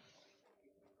same?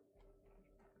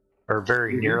 Or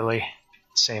very nearly the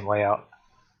same layout?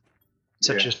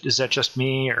 Is that just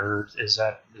me, or is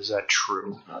that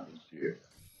true? It's not just you.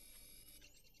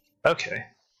 Okay.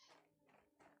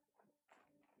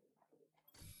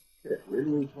 Yeah, where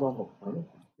do we come up with planet?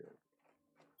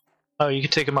 Oh, you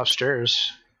can take them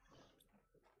upstairs.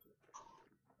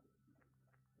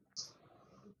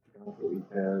 We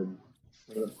had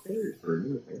upstairs for a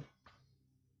minute there.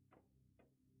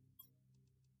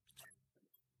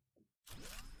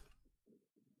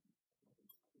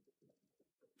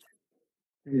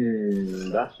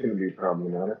 That's going to be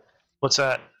problematic. What's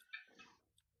that?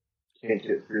 Can't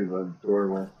get through the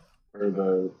doorway. Or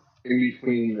the in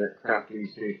between the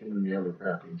crafting station and the other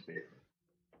crafting station.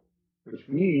 Which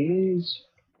means...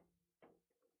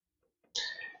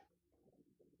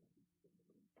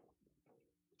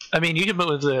 I mean, you can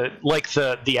move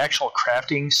the actual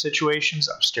crafting situations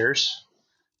upstairs.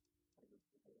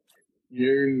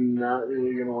 You're not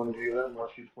really going to want to do that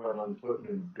unless you plan on putting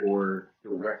a door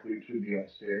directly to the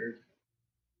upstairs.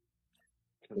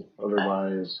 Because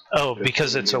otherwise... Oh,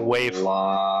 because it's away from... a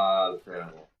lot of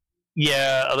travel.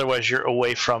 Yeah, otherwise you're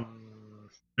away from...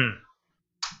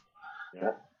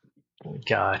 Yeah.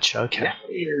 Gotcha, okay. Yeah,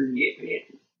 you're getting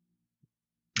it.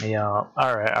 Yeah,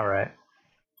 alright.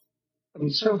 I'm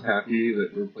so happy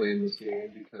that we're playing this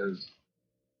game because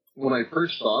when I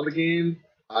first saw the game,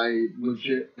 I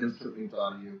legit instantly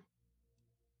thought of you.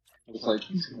 I was like,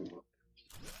 he's gonna work.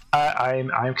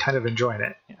 I'm kind of enjoying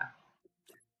it. Yeah.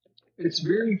 It's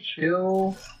very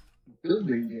chill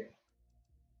building game.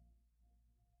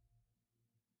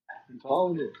 That's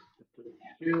all it is. It's a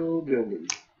chill building.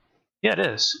 Yeah, it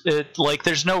is.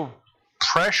 There's no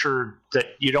pressure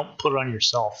that you don't put on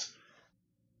yourself.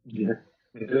 Yeah.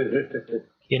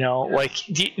 You know,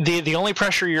 the only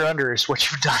pressure you're under is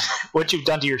what you've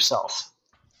done to yourself.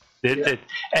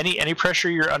 Any pressure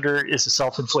you're under is a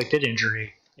self-inflicted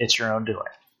injury. It's your own doing.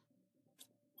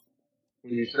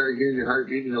 When you start getting your heart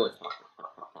beating, you're like,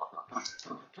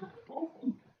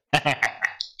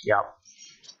 Yep.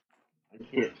 I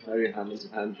can't tell you how many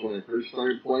times when I first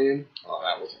started playing. Oh,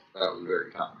 that was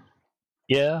very common.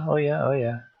 Yeah. Oh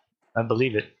yeah. I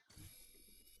believe it.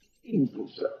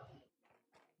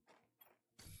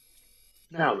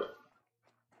 Now then.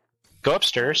 Go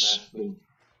upstairs.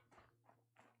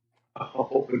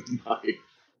 Oh, nice.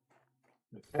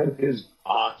 That is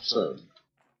awesome.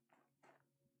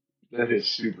 That is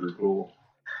super cool.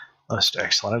 That's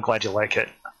excellent. I'm glad you like it.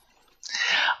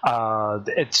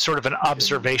 It's sort of an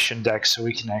observation deck, so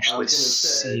we can actually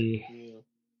see.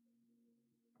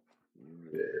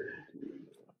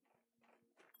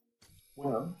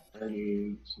 Well, I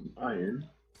need some iron.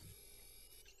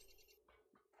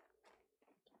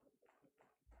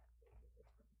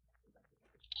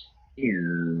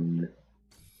 And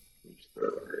let's throw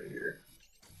it right here.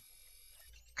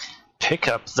 Pick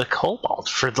up the cobalt,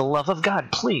 for the love of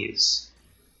God, please.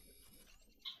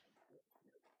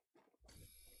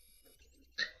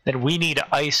 Then we need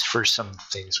ice for some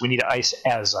things. We need ice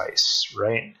as ice,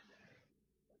 right?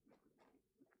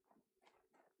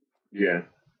 Yeah.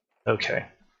 Okay.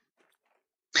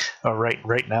 Oh,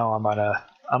 right now I'm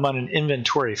on an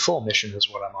inventory full mission is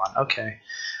what I'm on. Okay.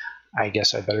 I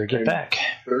guess I better get back.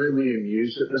 Thoroughly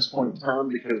amused at this point in time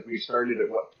because we started at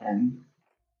what, 10?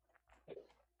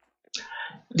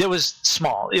 It was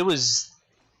small. It was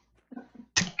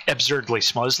absurdly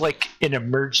small. It was like an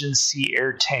emergency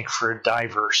air tank for a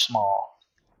diver small.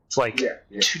 It's like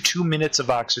 2 minutes of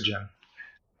oxygen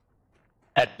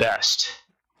at best.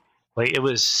 Like it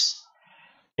was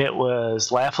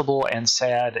laughable and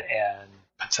sad and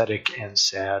pathetic and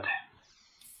sad.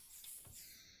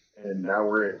 And now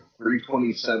we're at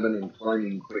 327 and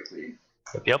climbing quickly.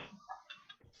 Yep.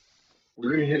 We're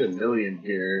going to hit 1 million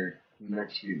here in the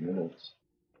next few minutes.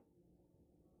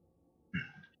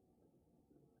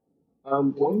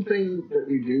 One thing that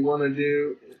we do want to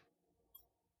do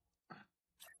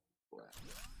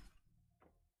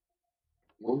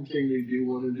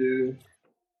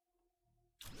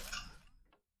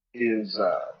is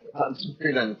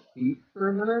concentrate on heat for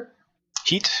a minute.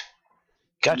 Heat?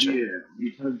 Gotcha. Yeah,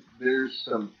 because there's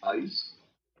some ice.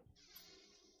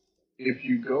 If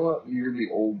you go up near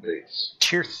the old base.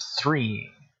 Tier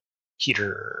 3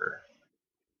 heater.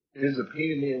 It is a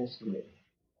pain in the ass to make.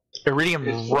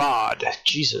 Iridium rod.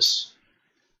 Jesus.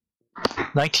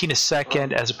 19 a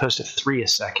second as opposed to 3 a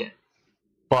second.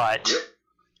 But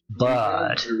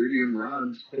iridium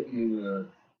rods hitting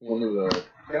one of the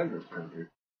cameras down here.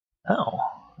 Oh,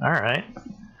 alright.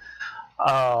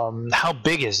 How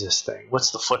big is this thing?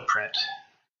 What's the footprint?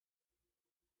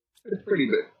 It's pretty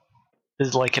big. Is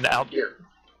it like an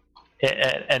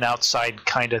outside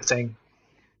kind of thing?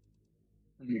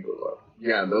 Let me go up.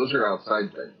 Yeah, those are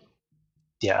outside things.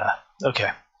 Yeah.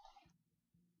 Okay.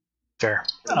 Fair.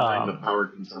 And the power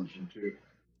consumption too.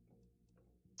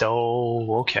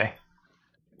 Oh, okay.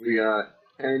 We got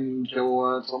 10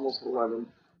 kilowatts, almost 11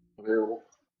 available.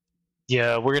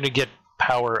 Yeah, we're gonna get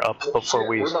power up before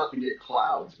we're about to get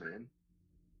clouds, man.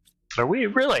 Are we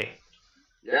really?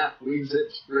 Yeah, we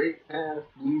zip straight past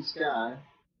blue sky,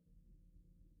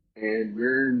 and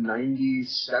we're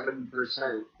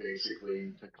 97%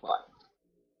 basically to clouds.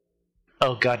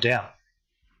 Oh, goddamn.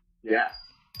 Yeah.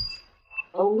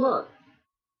 Oh, look.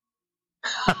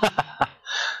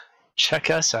 Check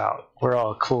us out. We're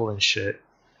all cool and shit.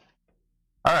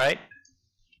 Alright.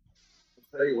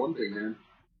 I'll tell you one thing, man.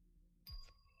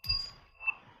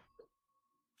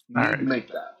 You All need right. to make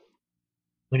that.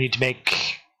 We need to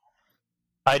make...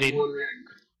 I did...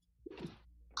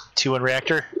 T1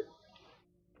 reactor?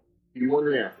 T1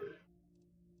 reactor.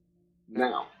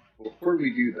 Now, before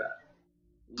we do that,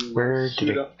 where did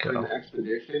it up go? For an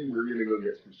expedition, we're gonna go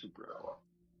get some super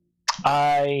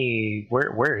alloy.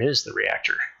 Where is the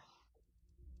reactor?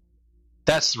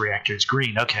 That's the reactor. It's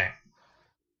green. Okay.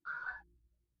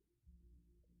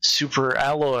 Super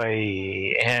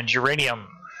alloy and uranium.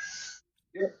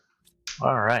 Yep.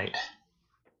 All right.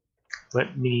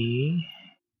 Let me.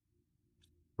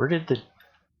 Where did the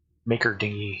maker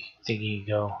dingy thingy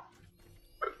go?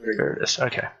 There it is.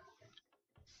 Okay.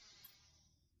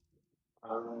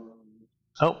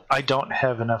 Oh, I don't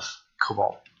have enough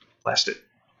cobalt. Blast it.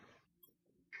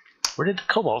 Where did the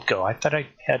cobalt go? I thought I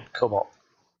had cobalt.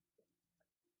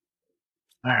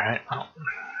 All right. Well,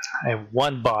 I have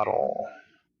one bottle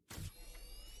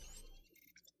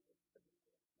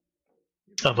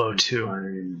of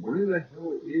O2. Where the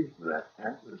hell is that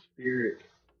atmospheric?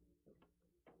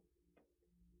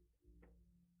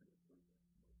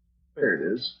 There it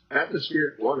is.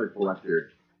 Atmospheric water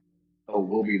collector. Oh,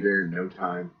 we'll be there in no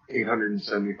time.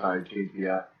 875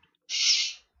 KPI.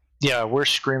 Yeah, we're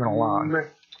screaming along.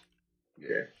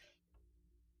 Yeah.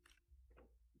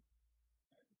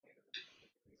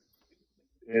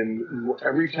 And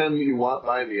every time you walk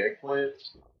by the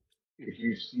eggplants, if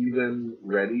you see them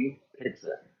ready, pick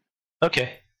them.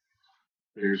 Okay.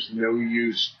 There's no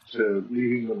use to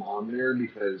leaving them on there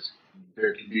because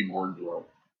there could be more glow.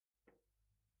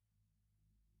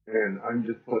 And I'm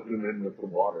just putting them in with the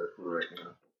water for right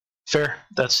now. Fair.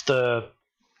 That's the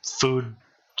food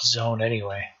zone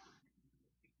anyway.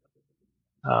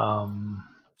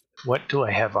 What do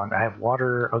I have on? I have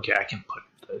water. Okay, I can put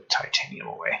the titanium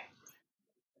away.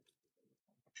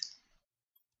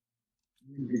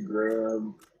 You can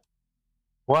grab.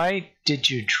 Why did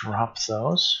you drop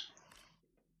those?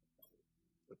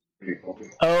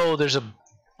 Oh, there's a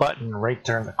button right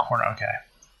there in the corner. Okay.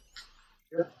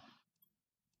 Yeah.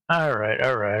 All right.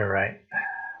 All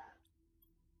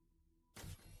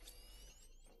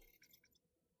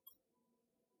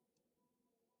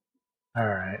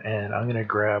right, and I'm gonna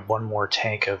grab one more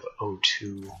tank of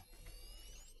O2.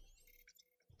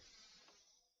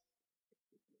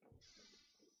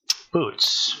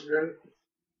 Boots.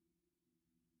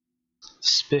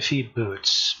 Spiffy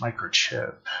boots.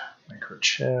 Microchip,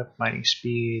 mining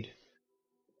speed.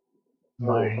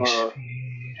 Mining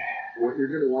speed. What you're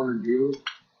going to want to do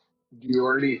you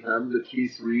already have the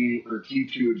T3 or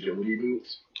T2 agility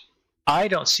boots? I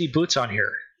don't see boots on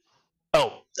here.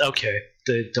 Oh, okay.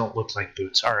 They don't look like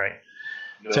boots. All right.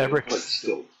 No, fabric,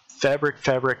 still.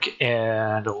 fabric,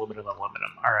 and aluminum.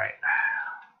 All right.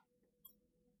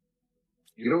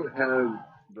 You don't have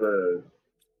the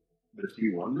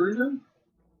T1 version?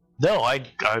 No,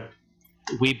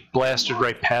 we blasted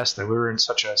right past that. We were in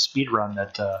such a speed run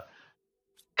that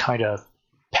kind of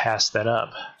passed that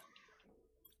up.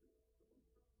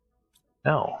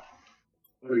 No.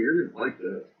 Oh, you're gonna like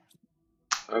that.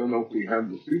 I don't know if we have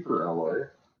the super alloy.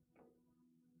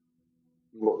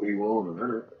 What we will in a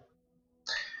minute.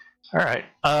 All right.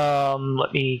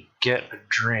 Let me get a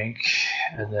drink,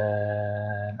 and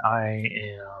then I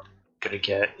am gonna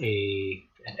get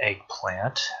an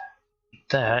eggplant. Eat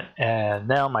that, and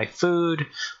now my food,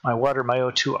 my water, my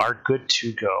O2 are good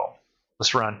to go.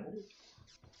 Let's run.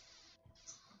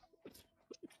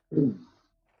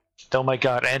 Oh my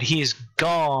god, and he's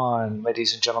gone,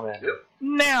 ladies and gentlemen. Yep.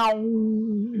 Now.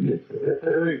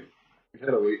 Hey, I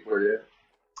gotta wait for you.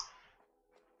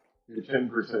 You're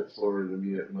 10% slower than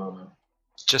me at the moment.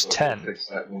 Just so 10. We'll fix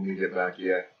that when we get back,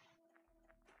 yeah.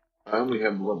 I only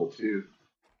have level 2.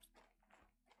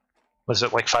 Was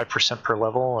it like 5% per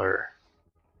level, or?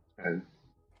 10.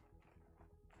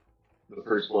 The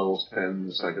first level's 10,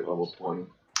 the second level's 20.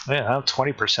 Yeah, I'm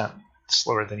 20%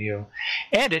 slower than you.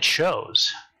 And it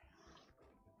shows.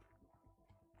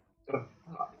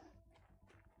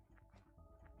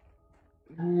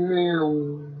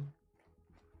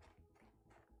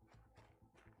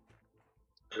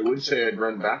 I would say I'd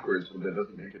run backwards, but that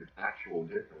doesn't make an actual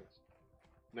difference.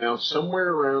 Now, somewhere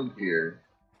around here,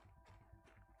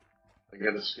 I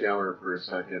gotta scour for a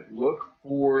second. Look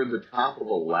for the top of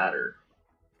a ladder.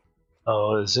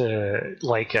 Oh, is it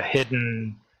like a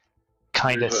hidden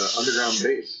kind of underground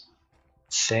base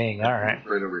thing? All right.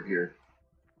 Right over here.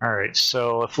 All right.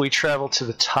 So if we travel to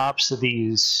the tops of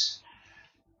these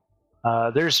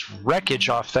There's wreckage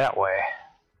off that way.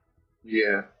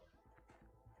 Yeah.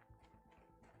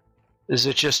 Is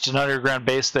it just an underground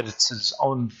base that it's its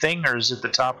own thing, or is it the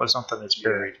top of something that's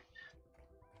buried?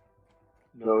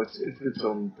 No, it's its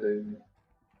own thing.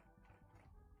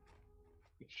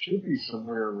 It should be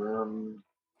somewhere around.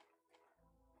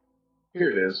 Here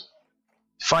it is.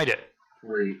 Find it.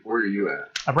 Where are you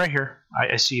at? I'm right here.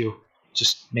 I see you.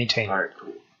 Just maintain. All right,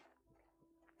 cool.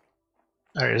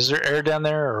 All right, is there air down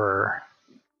there, or?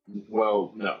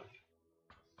 Well, no.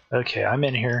 Okay, I'm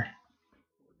in here.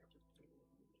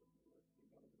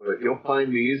 But you'll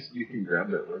find these. You can grab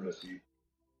that one if you.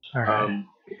 All right.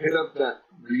 Hit up that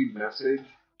read message.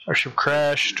 Our ship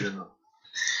crashed.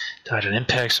 Died on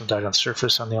impact. Some died on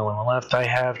surface. I'm the only one left. I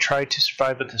have tried to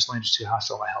survive, but this land is too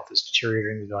hostile. My health is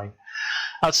deteriorating. Going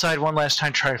outside one last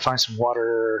time. Try to find some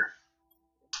water.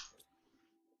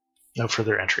 No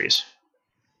further entries.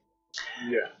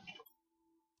 Yeah.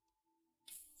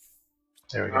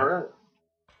 There we go. All right.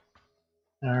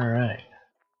 All right.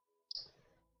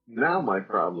 Now my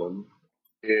problem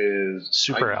is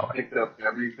Super I ally. picked up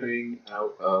everything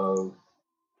out of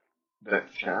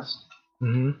that chest,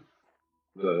 Mm-hmm.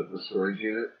 the storage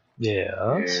unit,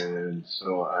 Yeah. and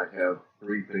so I have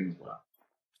 3 things left.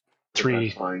 But Three.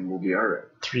 That's fine. We'll be all right.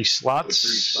 3 slots.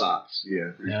 3 spots.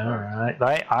 Yeah. 3 All spots.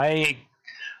 right. I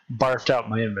barfed out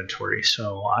my inventory,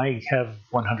 so I have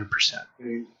 100%.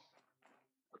 Okay.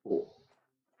 Cool.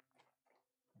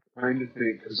 Trying to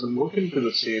think, because I'm looking for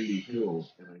the sandy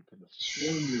hills, and I could have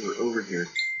sworn we were over here.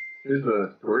 There's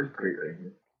a storage crate right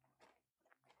here.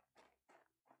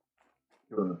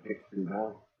 You want to pick through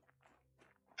that?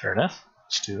 Fair enough.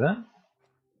 Let's do that.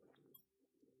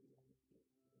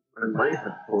 I might have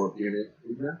to pull up unit.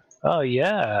 Oh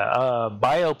yeah,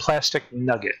 bioplastic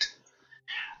nugget.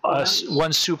 Nice.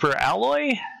 1 super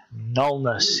alloy,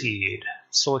 Nulna seed,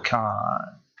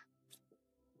 silicon,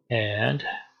 and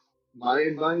My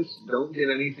advice: don't get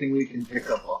anything we can pick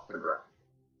up off the ground.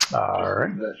 all right,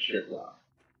 Leave that shit locked.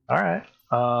 all right.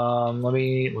 Let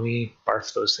me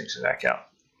barf those things back out.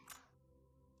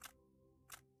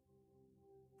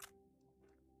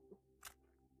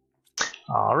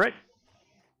 All right.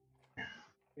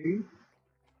 Okay.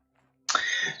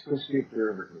 Let's go see if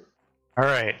they're over here. All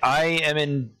right. I am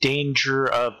in danger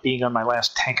of being on my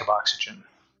last tank of oxygen.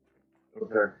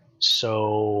 Okay.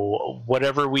 So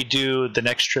whatever we do, the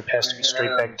next trip has to be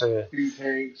straight back to 2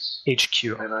 tanks, HQ.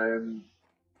 and I am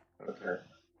okay.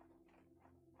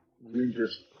 Let me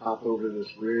just hop over this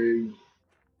rig.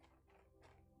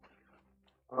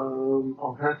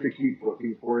 I'll have to keep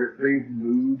looking for it. They've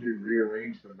moved and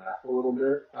rearranged the map a little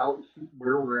bit. Out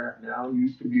where we're at now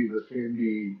used to be the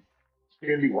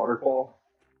sandy waterfall.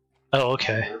 Oh,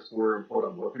 okay. That's what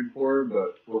I'm looking for,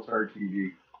 but what's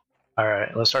RTV? All right.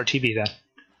 Let's RTB then.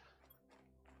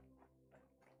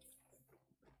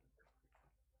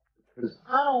 Because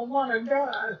I don't want to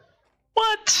die.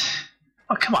 What?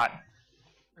 Oh, come on.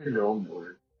 I know I'm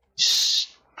bored.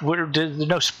 There's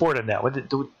no sport in that.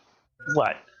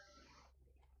 What?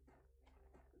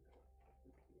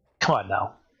 Come on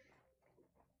now.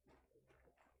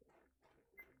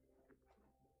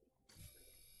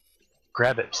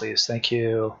 Grab it, please. Thank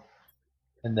you.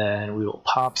 And then we will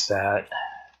pop that.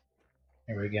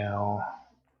 There we go.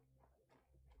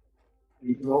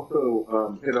 You can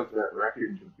also hit up that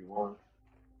wreckage if you want.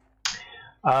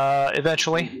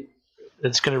 Eventually.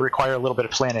 It's going to require a little bit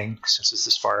of planning since it's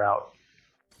this far out.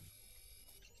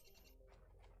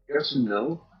 Yes and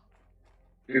no.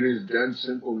 It is dead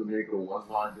simple to make a 1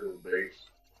 modular base.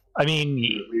 I mean,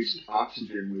 At least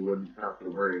oxygen we wouldn't have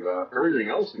to worry about. Everything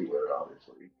else we would,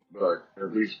 obviously. But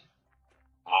at least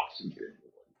oxygen we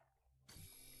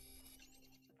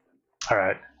wouldn't.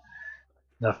 alright.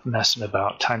 Enough messing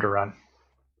about. Time to run.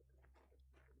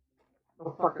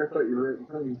 Oh fuck, I thought you were right in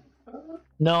front of me.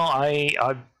 No,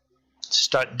 I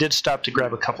did stop to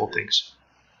grab a couple of things.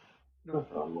 No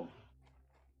problem.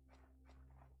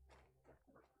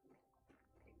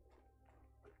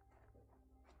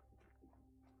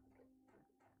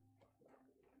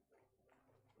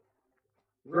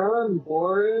 Run,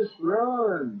 Forrest,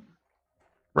 run!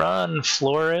 Run,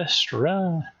 florist,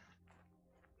 run.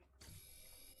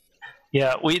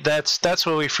 Yeah, that's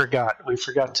what we forgot. We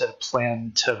forgot to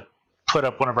plan to put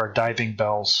up one of our diving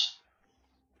bells.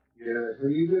 Yeah,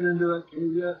 have you been into that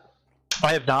cave yet?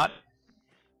 I have not.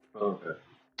 Okay.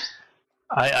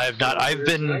 I have not. I've There's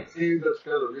been. that cave that's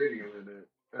got a radio in it.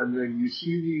 And then you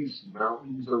see these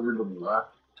mountains over to the left?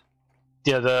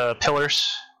 Yeah, the pillars.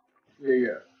 Yeah.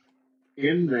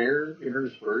 In there,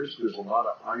 interspersed, there's a lot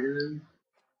of iron,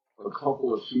 a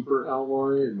couple of super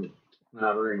alloy, and a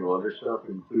smattering of other stuff,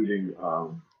 including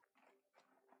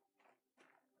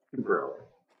super alloy.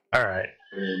 All right.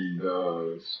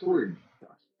 And storage.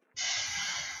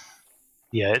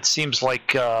 Yeah, it seems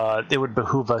like it would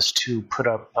behoove us to put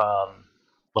up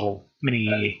little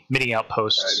mini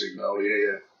outposts. Diving bell,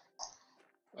 yeah.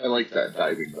 I like that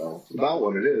diving bell. It's about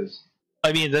what it is.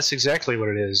 I mean, that's exactly what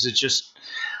it is. It's just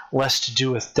less to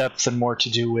do with depth and more to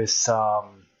do with,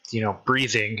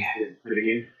 breathing.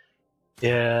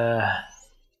 Yeah.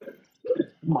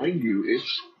 Mind you,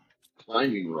 it's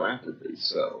climbing rapidly,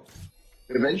 so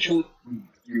eventually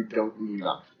you don't need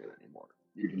oxygen anymore.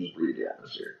 You can just breathe the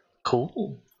atmosphere.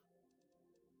 Cool.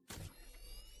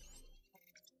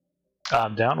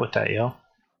 I'm down with that, yo.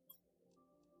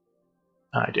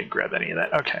 I didn't grab any of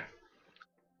that. Okay.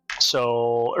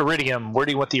 So, iridium. Where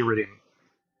do you want the iridium?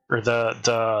 Or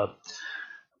the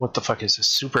what the fuck is this?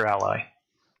 Super alloy.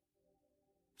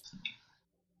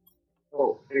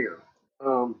 Oh, hang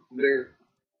on.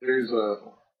 There's a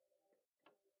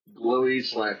glowy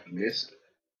 / mist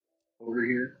over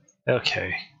here.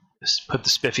 Okay. Just put the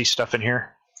spiffy stuff in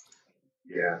here.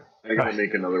 Yeah, I gotta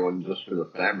make another one just for the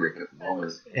fabric at the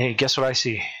moment. Hey, guess what I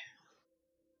see?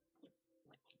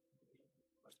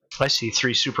 I see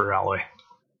 3 super alloy.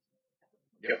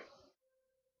 Yep.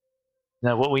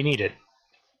 Now, what we needed?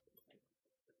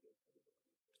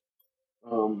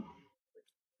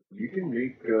 You can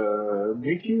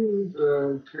make you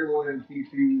the tier 1 and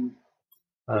T2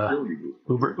 facility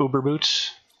boots. Uber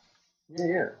boots.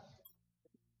 Yeah.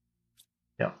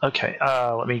 Yeah. Okay.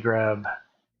 Let me grab.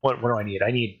 What do I need?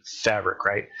 I need fabric,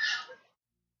 right?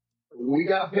 We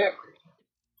got fabric.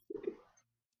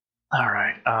 All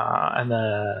right. And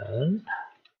then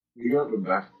We got the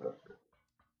best stuff.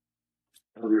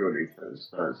 Everybody says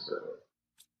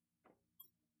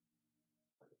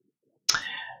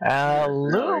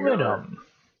aluminum.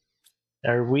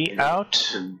 Are we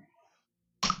out?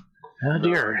 Oh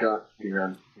dear. Hang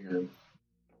on.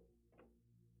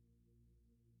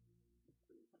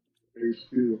 There's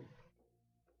 2.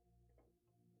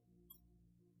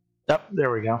 Yep.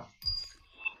 There we go.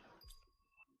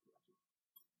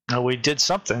 Oh, we did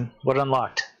something. What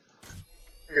unlocked?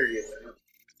 There you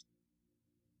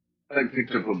go. I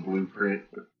picked up a blueprint.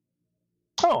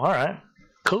 Oh, all right.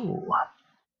 Cool.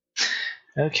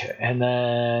 Okay, and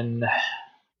then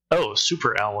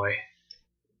super alloy.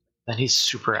 Then he's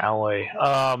super alloy.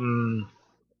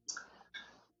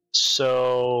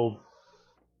 So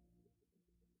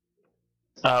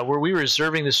were we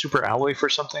reserving the super alloy for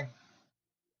something?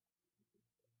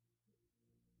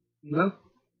 No.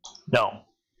 No.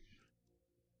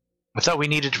 I thought we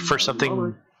needed it for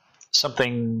something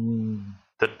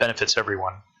that benefits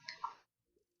everyone.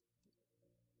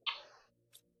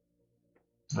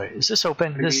 Wait, is this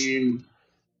open? This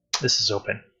is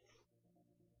open.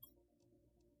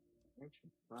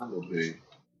 Probably.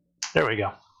 There we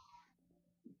go.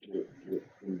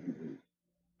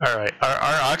 All right,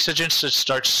 our oxygen should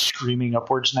start screaming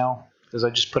upwards now because I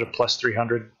just put a plus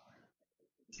 300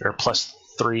 or plus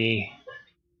 3.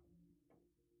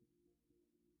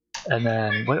 And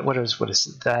then what is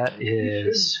that?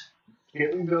 Is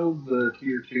can't we build the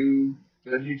tier 2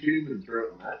 veggie tube and throw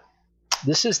it in that?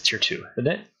 This is tier 2, isn't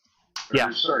it?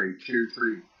 Yeah. Sorry, tier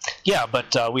 3. Yeah,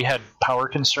 but we had power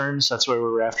concerns. That's why we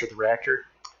were after the reactor.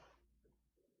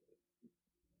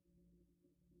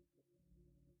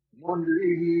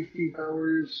 180 HP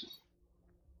powers.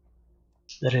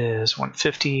 That is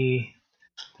 150.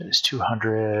 That is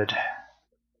 200.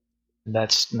 And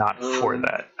that's not for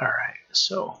that. All right,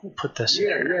 so we'll put this in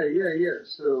here. Yeah.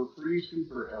 So 3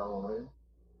 super alloy.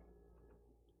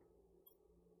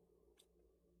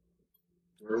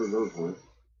 Where were those ones?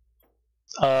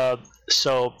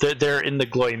 So they're in the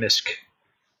glowy misc.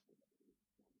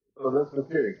 Oh, that's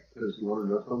okay. Because you want to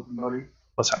know something, buddy?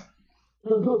 What's up?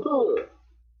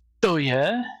 Oh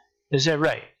yeah, is that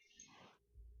right?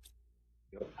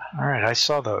 Yep. All right, I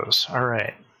saw those. All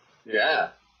right. Yeah.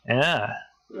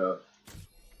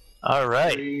 All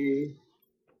right.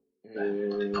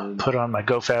 And put on my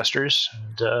go fasters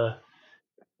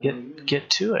and get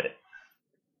to it.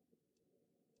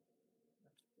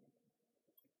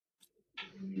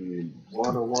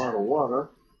 Water.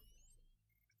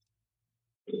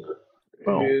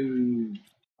 Oh. And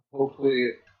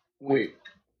hopefully, wait,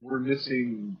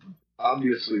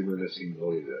 obviously we're missing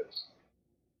glowy bits.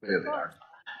 There they are.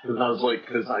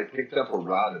 Because I picked up a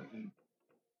rod of heat.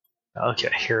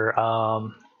 Okay, here,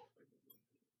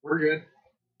 we're good.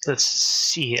 Let's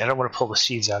see. I don't want to pull the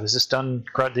seeds out. Is this done?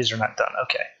 These are not done.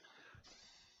 Okay.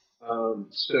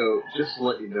 So just to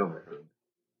let you know, my friend.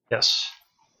 Yes.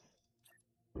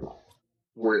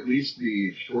 For at least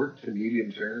the short to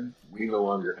medium term, we no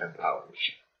longer have powers.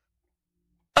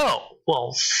 Oh,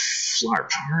 well,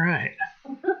 flarp. All right.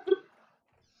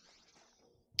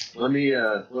 Let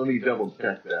me double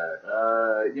check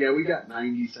that. Yeah, we got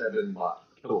 97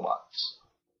 kilowatts.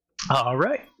 All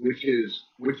right. Which is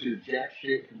jack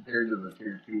shit compared to the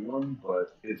tier 2 one,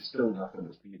 but it's still not going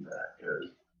to speed that.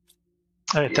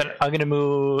 All right, then I'm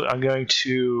going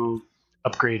to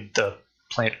upgrade the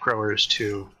plant growers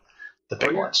to the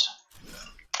big ones.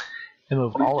 And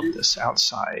move all of this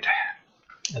outside.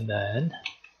 And then,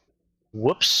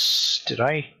 whoops, did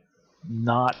I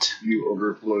not? You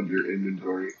overflowed your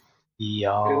inventory.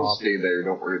 Yeah. It'll stay there,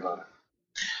 don't worry about it.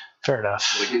 Fair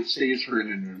enough. Like, it stays for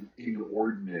an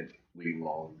inordinately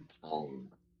long time.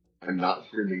 I'm not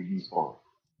sure they despawn.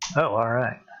 Oh,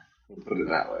 alright. We'll put it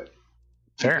that way.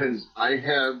 Fair. Because I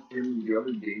have, in the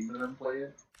other game that I'm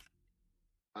playing,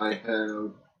 I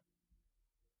have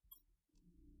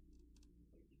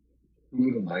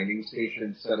a mining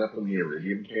station set up in the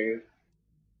Iridium Cave.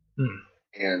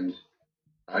 And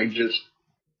I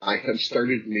have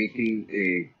started making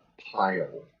a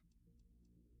pile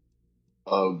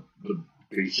of the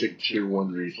basic tier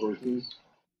 1 resources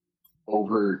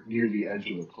over near the edge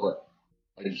of the cliff.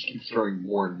 I just keep throwing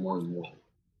more and more and more.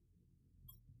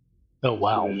 Oh,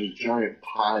 wow. So there's a giant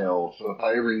pile, so if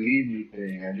I ever need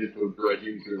anything, I just go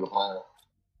dredging through the pile.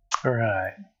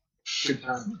 Alright. Good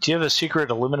time. Do you have a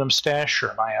secret aluminum stash,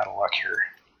 or am I out of luck here?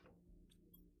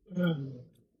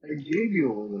 I gave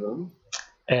you aluminum.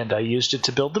 And I used it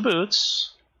to build the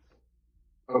boots.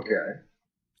 Okay.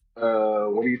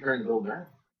 What are you trying to build now?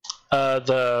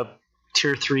 The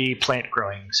tier 3 plant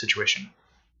growing situation.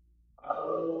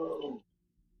 Oh.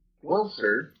 Well,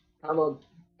 sir, how about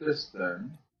this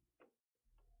then?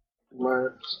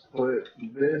 Let's put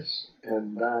this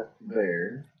and that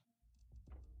there.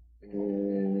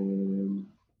 And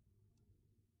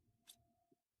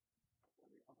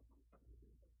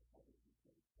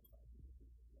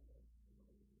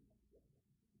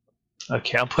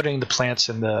okay, I'm putting the plants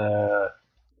in the...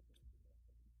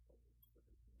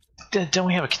 Don't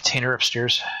we have a container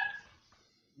upstairs?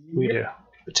 We do.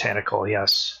 Botanical,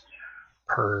 yes.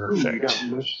 Perfect.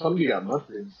 Ooh, somebody got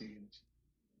mushroom seeds.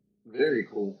 Very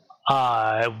cool.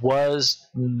 Was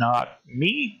not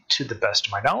me, to the best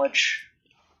of my knowledge.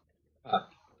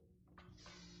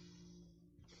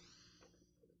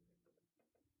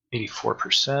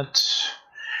 84%.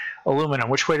 Aluminum.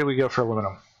 Which way do we go for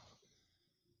aluminum?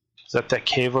 Is that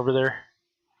cave over there?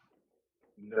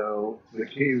 No, the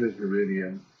cave is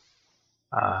iridium.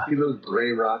 See those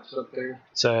gray rocks up there?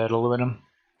 Is that aluminum?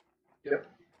 Yep.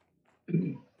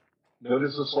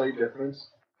 Notice a slight difference?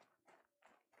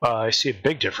 I see a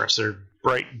big difference. They're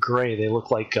bright gray. They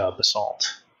look like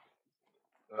basalt.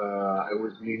 I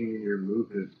was meaning your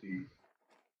movement speed.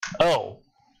 Oh,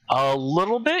 a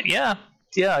little bit? Yeah.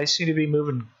 Yeah, I seem to be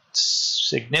moving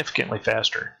significantly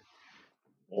faster.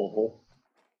 All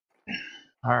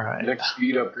right. Next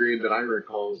speed upgrade that I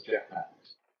recall is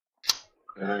jetpacks.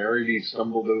 And I already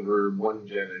stumbled over one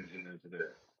jet engine into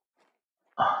it.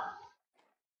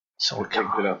 So I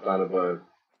picked it up out of a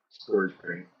storage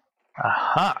crate.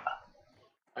 Aha.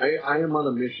 I am on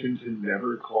a mission to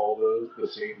never call those the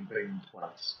same thing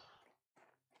twice.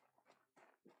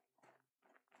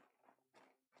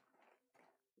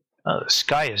 Oh, the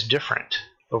sky is different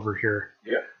over here.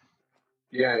 Yeah.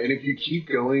 Yeah, and if you keep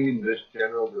going in this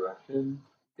general direction,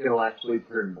 it'll actually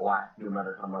turn black no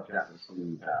matter how much atmosphere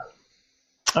you have.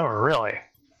 Oh, really?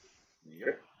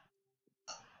 Yep.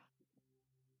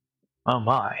 Oh,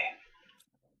 my.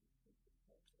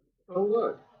 Oh,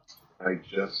 look. I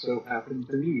just so happen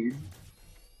to need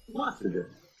lots of it.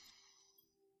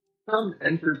 Some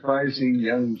enterprising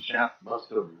young chap must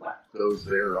have left those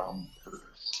there on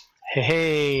purpose.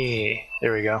 Hey,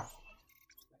 there we go.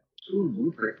 Ooh,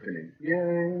 blueprint pinning.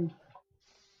 Yay.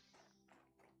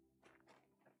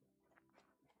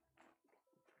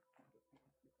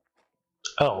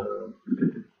 Oh.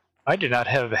 I did not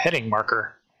have a heading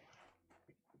marker.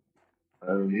 I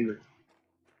don't either.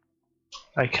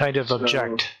 I kind of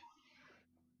object.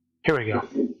 Here we go.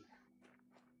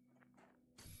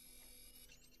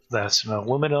 That's an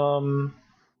aluminum.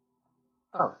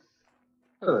 Oh.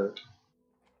 Hello.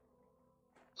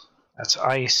 That's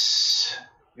ice.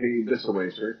 Hey, this away,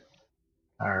 sir.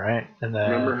 Alright, and then...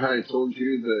 Remember how I told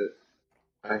you that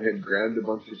I had grabbed a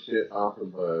bunch of shit off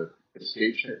of a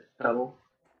escape tunnel?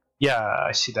 Yeah,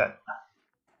 I see that.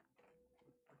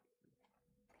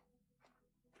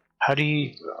 How do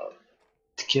you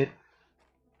get...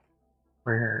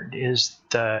 Where is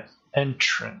the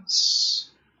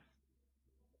entrance?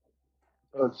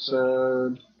 It's,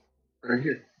 right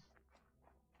here.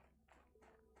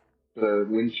 The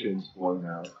windshield's blown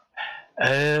out.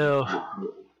 Oh.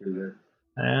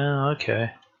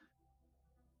 Okay.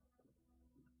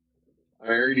 I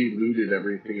already looted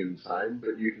everything inside,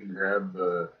 but you can grab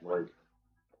the, like,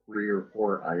 3 or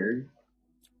 4 iron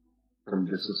from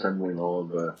disassembling all of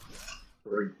the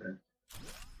storage things.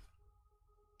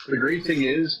 The great thing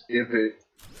is, if it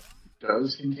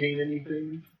does contain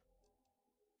anything,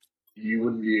 you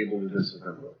wouldn't be able to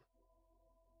disassemble it.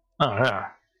 Oh, yeah.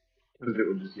 Because it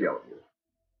would just yell at you.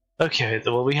 Okay,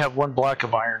 well, we have 1 block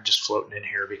of iron just floating in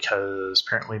here because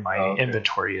apparently my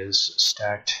inventory is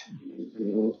stacked.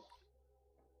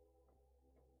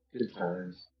 Good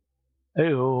times.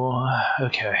 Oh,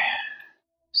 okay.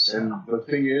 So. And the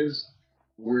thing is,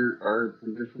 our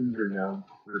positions are now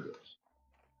reversed.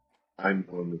 I'm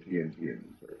on the TNT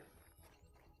inventory.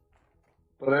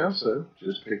 But I also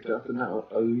just picked up an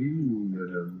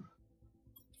aluminum.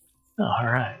 Oh,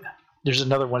 alright. There's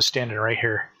another one standing right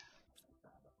here.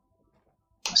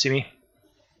 See me?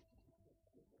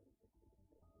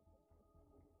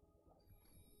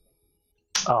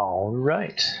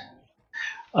 Alright.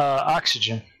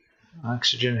 Oxygen.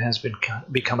 Oxygen has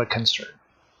become a concern.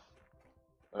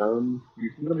 You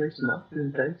can go make some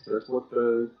oxygen tanks. That's what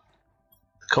the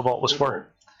cobalt was for.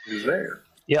 Is there.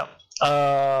 Yep.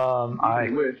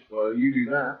 Which, while you do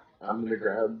that, I'm gonna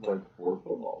grab like 4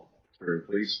 cobalt to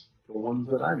replace the ones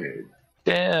that I made.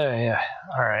 Yeah.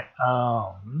 All right.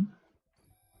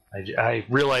 I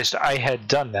realized I had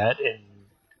done that in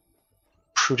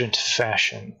prudent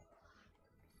fashion.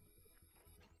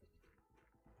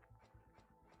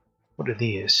 What are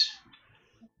these?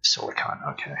 Silicon.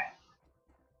 Okay.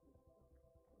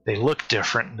 They look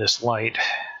different in this light.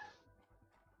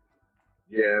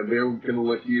 Yeah, they're gonna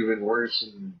look even worse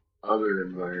in other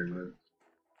environments.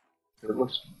 It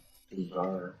looks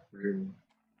bizarre, really.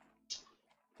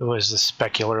 It was the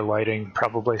specular lighting,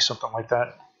 probably something like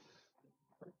that.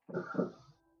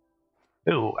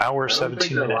 Ooh, hour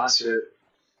 17 minutes.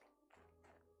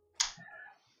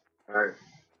 Alright.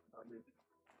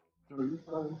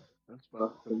 That's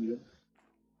about it.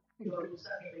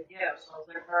 Yeah, so I was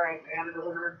like, alright, I gotta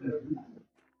deliver food.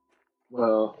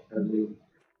 Well, I mean,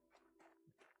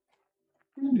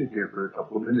 you can here for a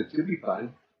couple of minutes, you'll be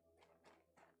fine.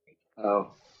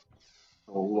 Oh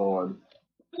Lord.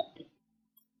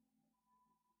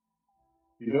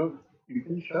 You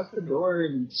can shut the door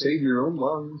and save your own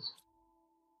lungs.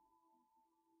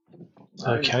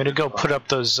 Okay, I'm gonna go put up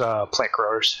those plant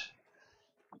growers.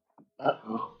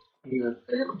 Uh-oh. Yeah.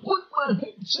 I gotta put my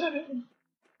headset in.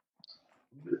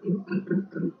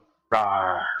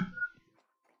 Rawr.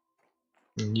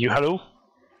 You hello?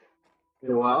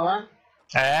 Hello?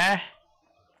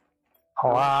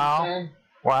 Hello?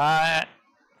 What?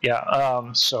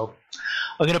 Yeah, so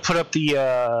I'm gonna put up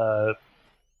the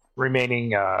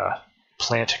remaining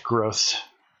plant growth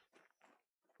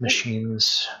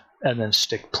machines and then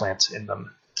stick plants in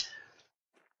them.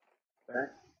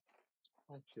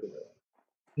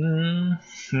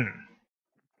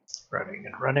 Running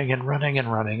and running and running and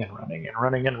running and running and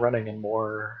running and running and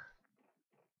more.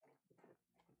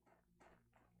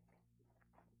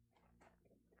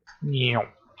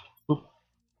 Oop.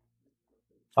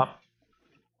 Up.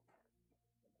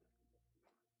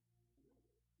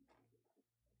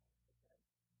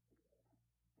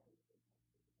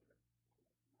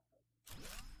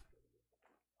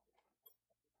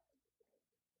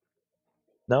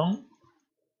 No?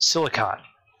 Silicon.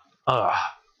 Ugh.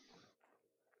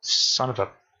 Son of a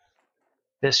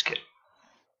biscuit.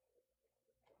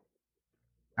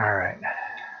 Alright.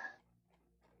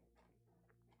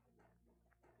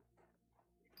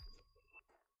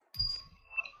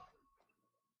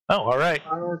 Oh, alright.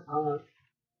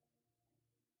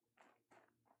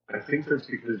 I think that's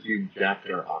because you jacked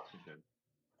our oxygen.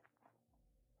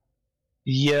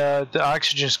 Yeah, the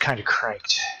oxygen's kind of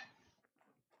cranked.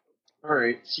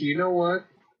 Alright, so you know what?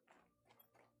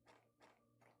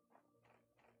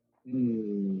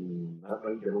 That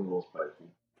might get a little spicy.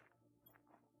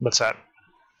 What's that?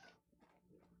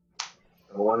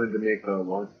 I wanted to make a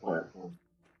launch platform.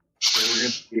 So we're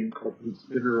going to get a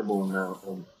considerable amount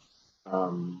of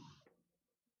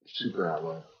super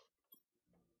alloy.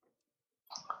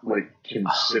 Like,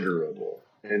 considerable.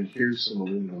 And here's some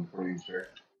aluminum for you, sir.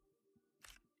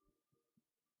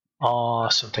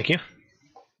 Awesome, thank you.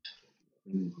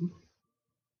 Mm-hmm.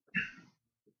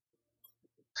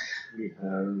 We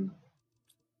have...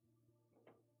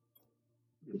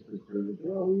 This is for the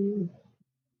jelly.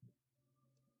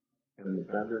 And the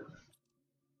fabric.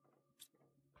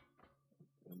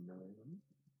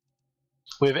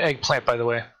 We have eggplant, by the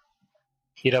way.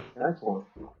 Heat up. Excellent.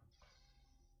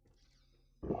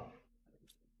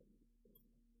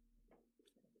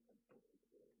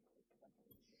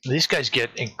 These guys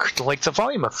get like the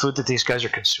volume of food that these guys are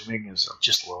consuming is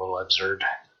just a little absurd.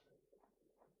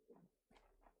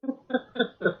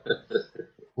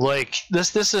 Like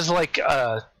this is like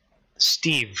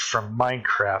Steve from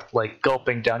Minecraft, like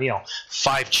gulping down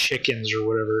 5 chickens or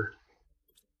whatever.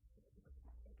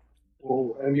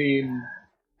 Well, I mean,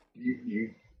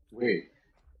 you wait.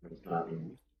 That's not.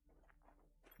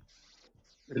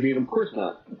 I mean, of course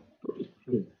not.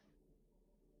 Don't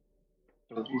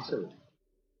be silly.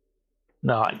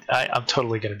 No, I'm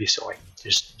totally going to be silly.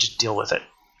 Just deal with it.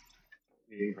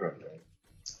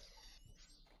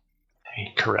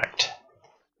 Correct.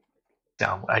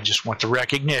 Now, I just want the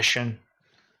recognition.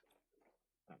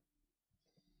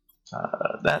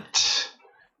 That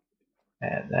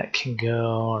can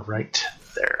go right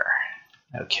there.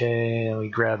 Okay, we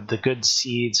grab the good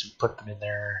seeds and put them in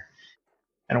there,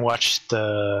 and watch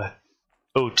the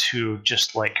O2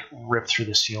 just like rip through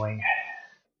the ceiling.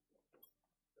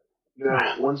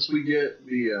 Now, once we get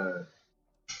the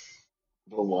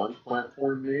launch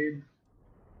platform made,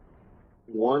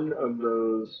 one of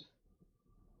those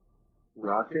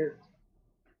rockets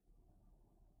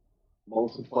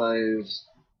multiplies.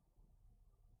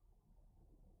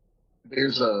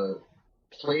 There's a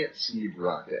plant seed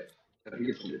rocket. I think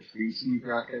it's like a tree seed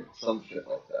rocket, some shit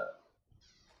like that.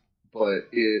 But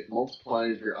it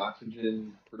multiplies your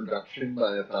oxygen production by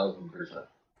 1,000%.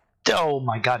 Oh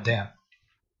my goddamn!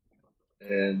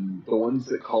 And the ones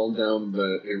that call down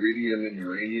the iridium and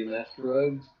uranium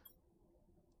asteroids,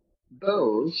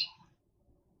 those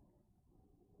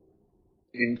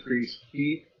increase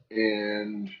heat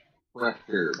and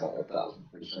pressure by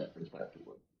 1,000%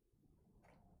 respectively.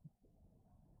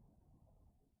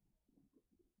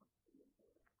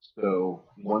 So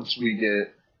once we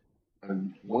get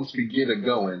it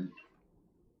going,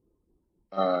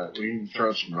 we can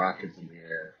throw some rockets in the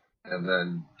air and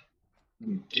then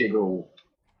giggle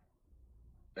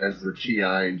as the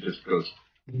TI just goes.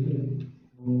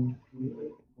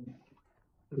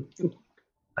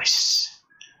 Nice.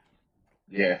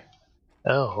 Yeah.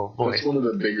 Oh boy. That's one of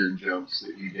the bigger jumps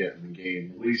that you get in the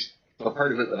game. At least the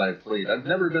part of it that I've played. I've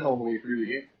never been all the way through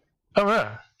the game. Oh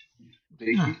yeah.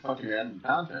 They keep fucking adding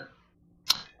content.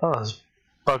 Oh, those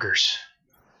buggers!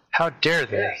 How dare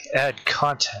they add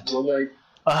content? Well, like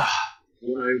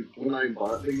when I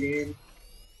bought the game,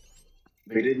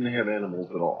 they didn't have animals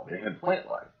at all. They had plant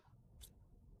life.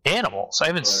 Animals? I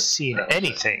haven't seen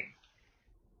anything.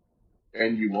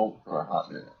 And you won't for a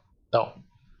hot minute. No.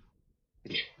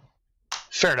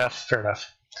 Fair enough. Fair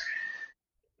enough.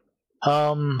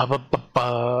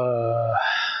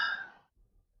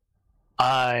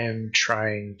 I'm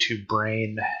trying to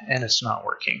brain, and it's not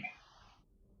working.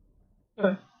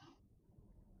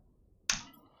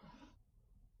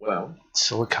 Well,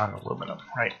 silicon aluminum,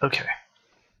 right? Okay.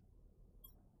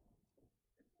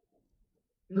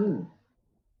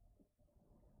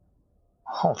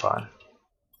 Hold on.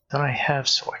 Then I have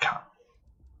silicon.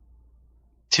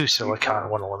 2 silicon,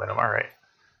 1 aluminum. All right.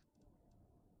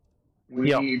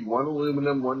 We need 1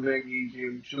 aluminum, 1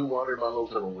 magnesium, 2 water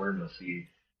bottles, and a worm seed.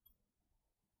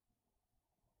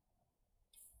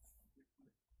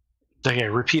 Okay,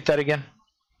 repeat that again.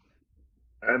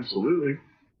 Absolutely.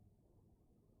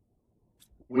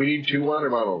 We need 2 water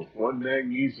bottles, 1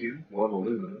 magnesium, 1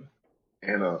 aluminum,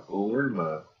 and a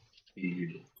lerma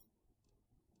seed.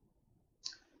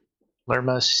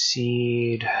 Lerma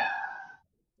seed.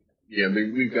 Yeah,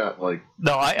 we've got like.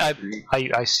 No,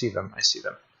 I see them. I see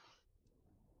them.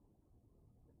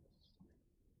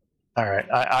 All right,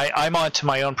 I'm on to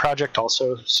my own project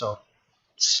also, so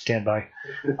stand by.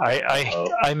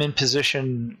 I'm in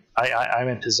position. I'm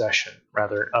in possession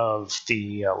rather of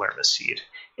the lerma seed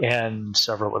and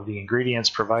several of the ingredients,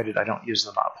 provided I don't use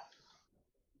them up.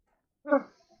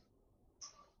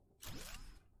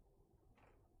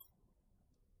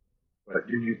 But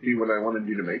did you see what I wanted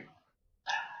you to make?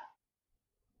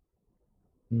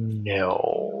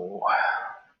 No.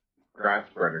 Grass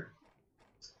spreader.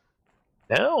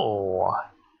 No.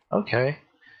 Okay.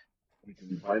 You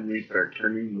can finally start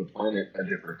turning the planet a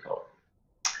different color.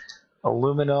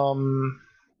 Aluminum,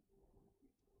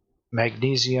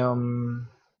 magnesium,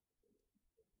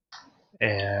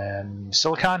 and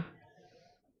silicon.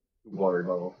 2 water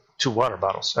bottles. 2 water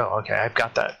bottles. Oh, okay. I've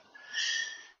got that.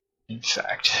 In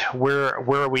fact, where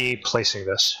are we placing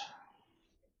this?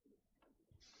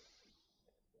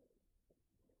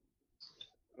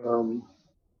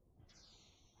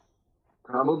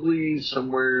 Probably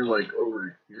somewhere like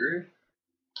over here.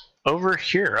 Over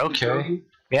here. Okay.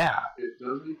 Yeah. It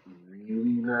doesn't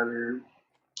really matter.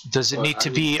 Does it need to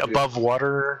be above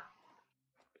water?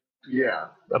 Yeah.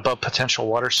 Above potential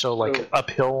water, so like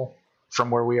uphill? from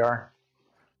where we are?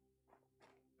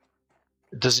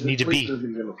 Does it need to be? This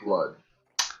isn't going to flood.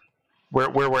 Where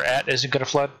we're at isn't going to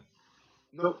flood?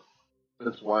 Nope.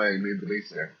 That's why I made the base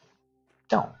there.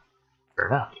 No. Fair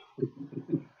enough.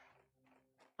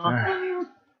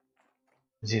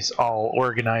 It's all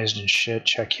organized and shit.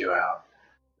 Check you out.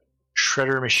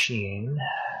 Shredder machine.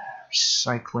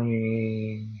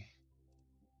 Recycling.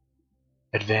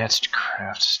 Advanced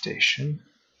craft station.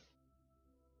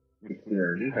 We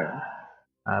already have.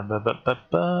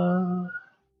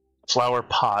 Flower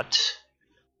pot.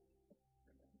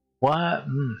 What?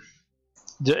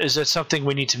 Is that something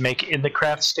we need to make in the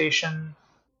craft station?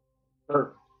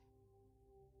 Sure.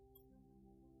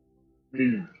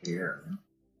 Here.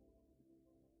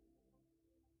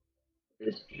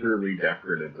 It's purely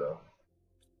decorative, though.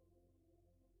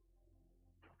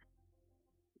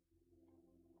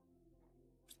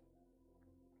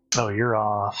 Oh, you're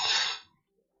off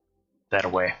that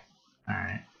away.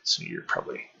 Alright, so you're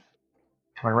probably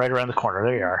coming right around the corner.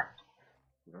 There you are.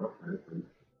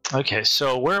 Okay,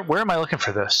 so where am I looking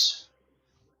for this?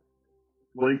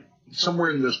 Like,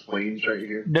 somewhere in this plains right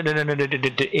here. No,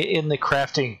 in the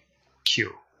crafting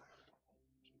queue.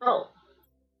 Oh.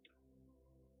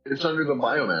 It's under the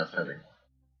biomass heading.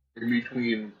 In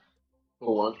between the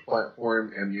launch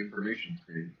platform and the information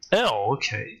screen. Oh,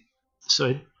 okay. So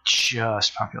it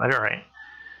just populated. All right.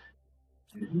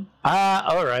 Mm-hmm.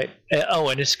 All right. Oh,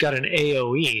 and it's got an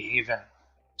AOE even.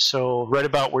 So right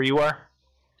about where you are?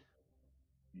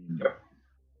 Yep.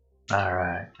 All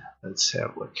right. Let's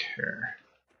have a look here.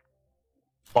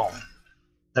 Boom.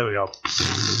 There we go.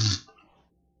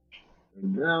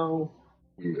 And now,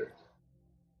 we it.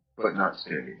 But not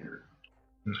standing here.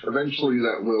 Eventually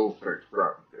that will fix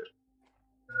rock it.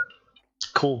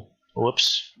 Cool.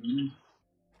 Whoops. Mm-hmm.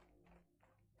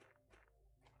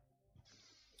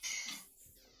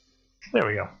 There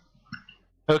we go.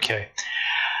 Okay.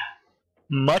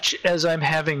 Much as I'm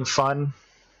having fun,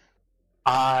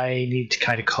 I need to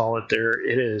kind of call it there.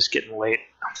 It is getting late.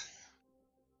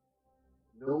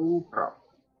 No problem.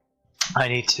 I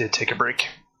need to take a break.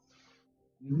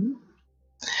 Mm-hmm.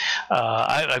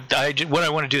 What I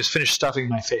want to do is finish stuffing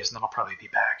my face, and then I'll probably be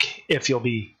back. If you'll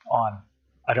be on.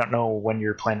 I don't know when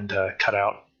you're planning to cut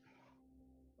out.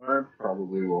 I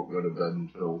probably won't go to bed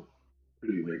until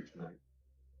pretty late tonight.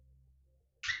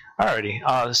 Alrighty.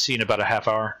 I'll see you in about a half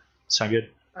hour. Sound good?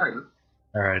 Alright.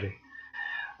 Alrighty.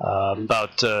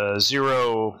 About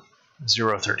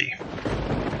 0:30.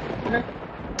 Okay.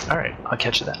 Alright, I'll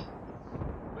catch you then.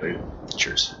 Later.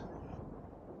 Cheers.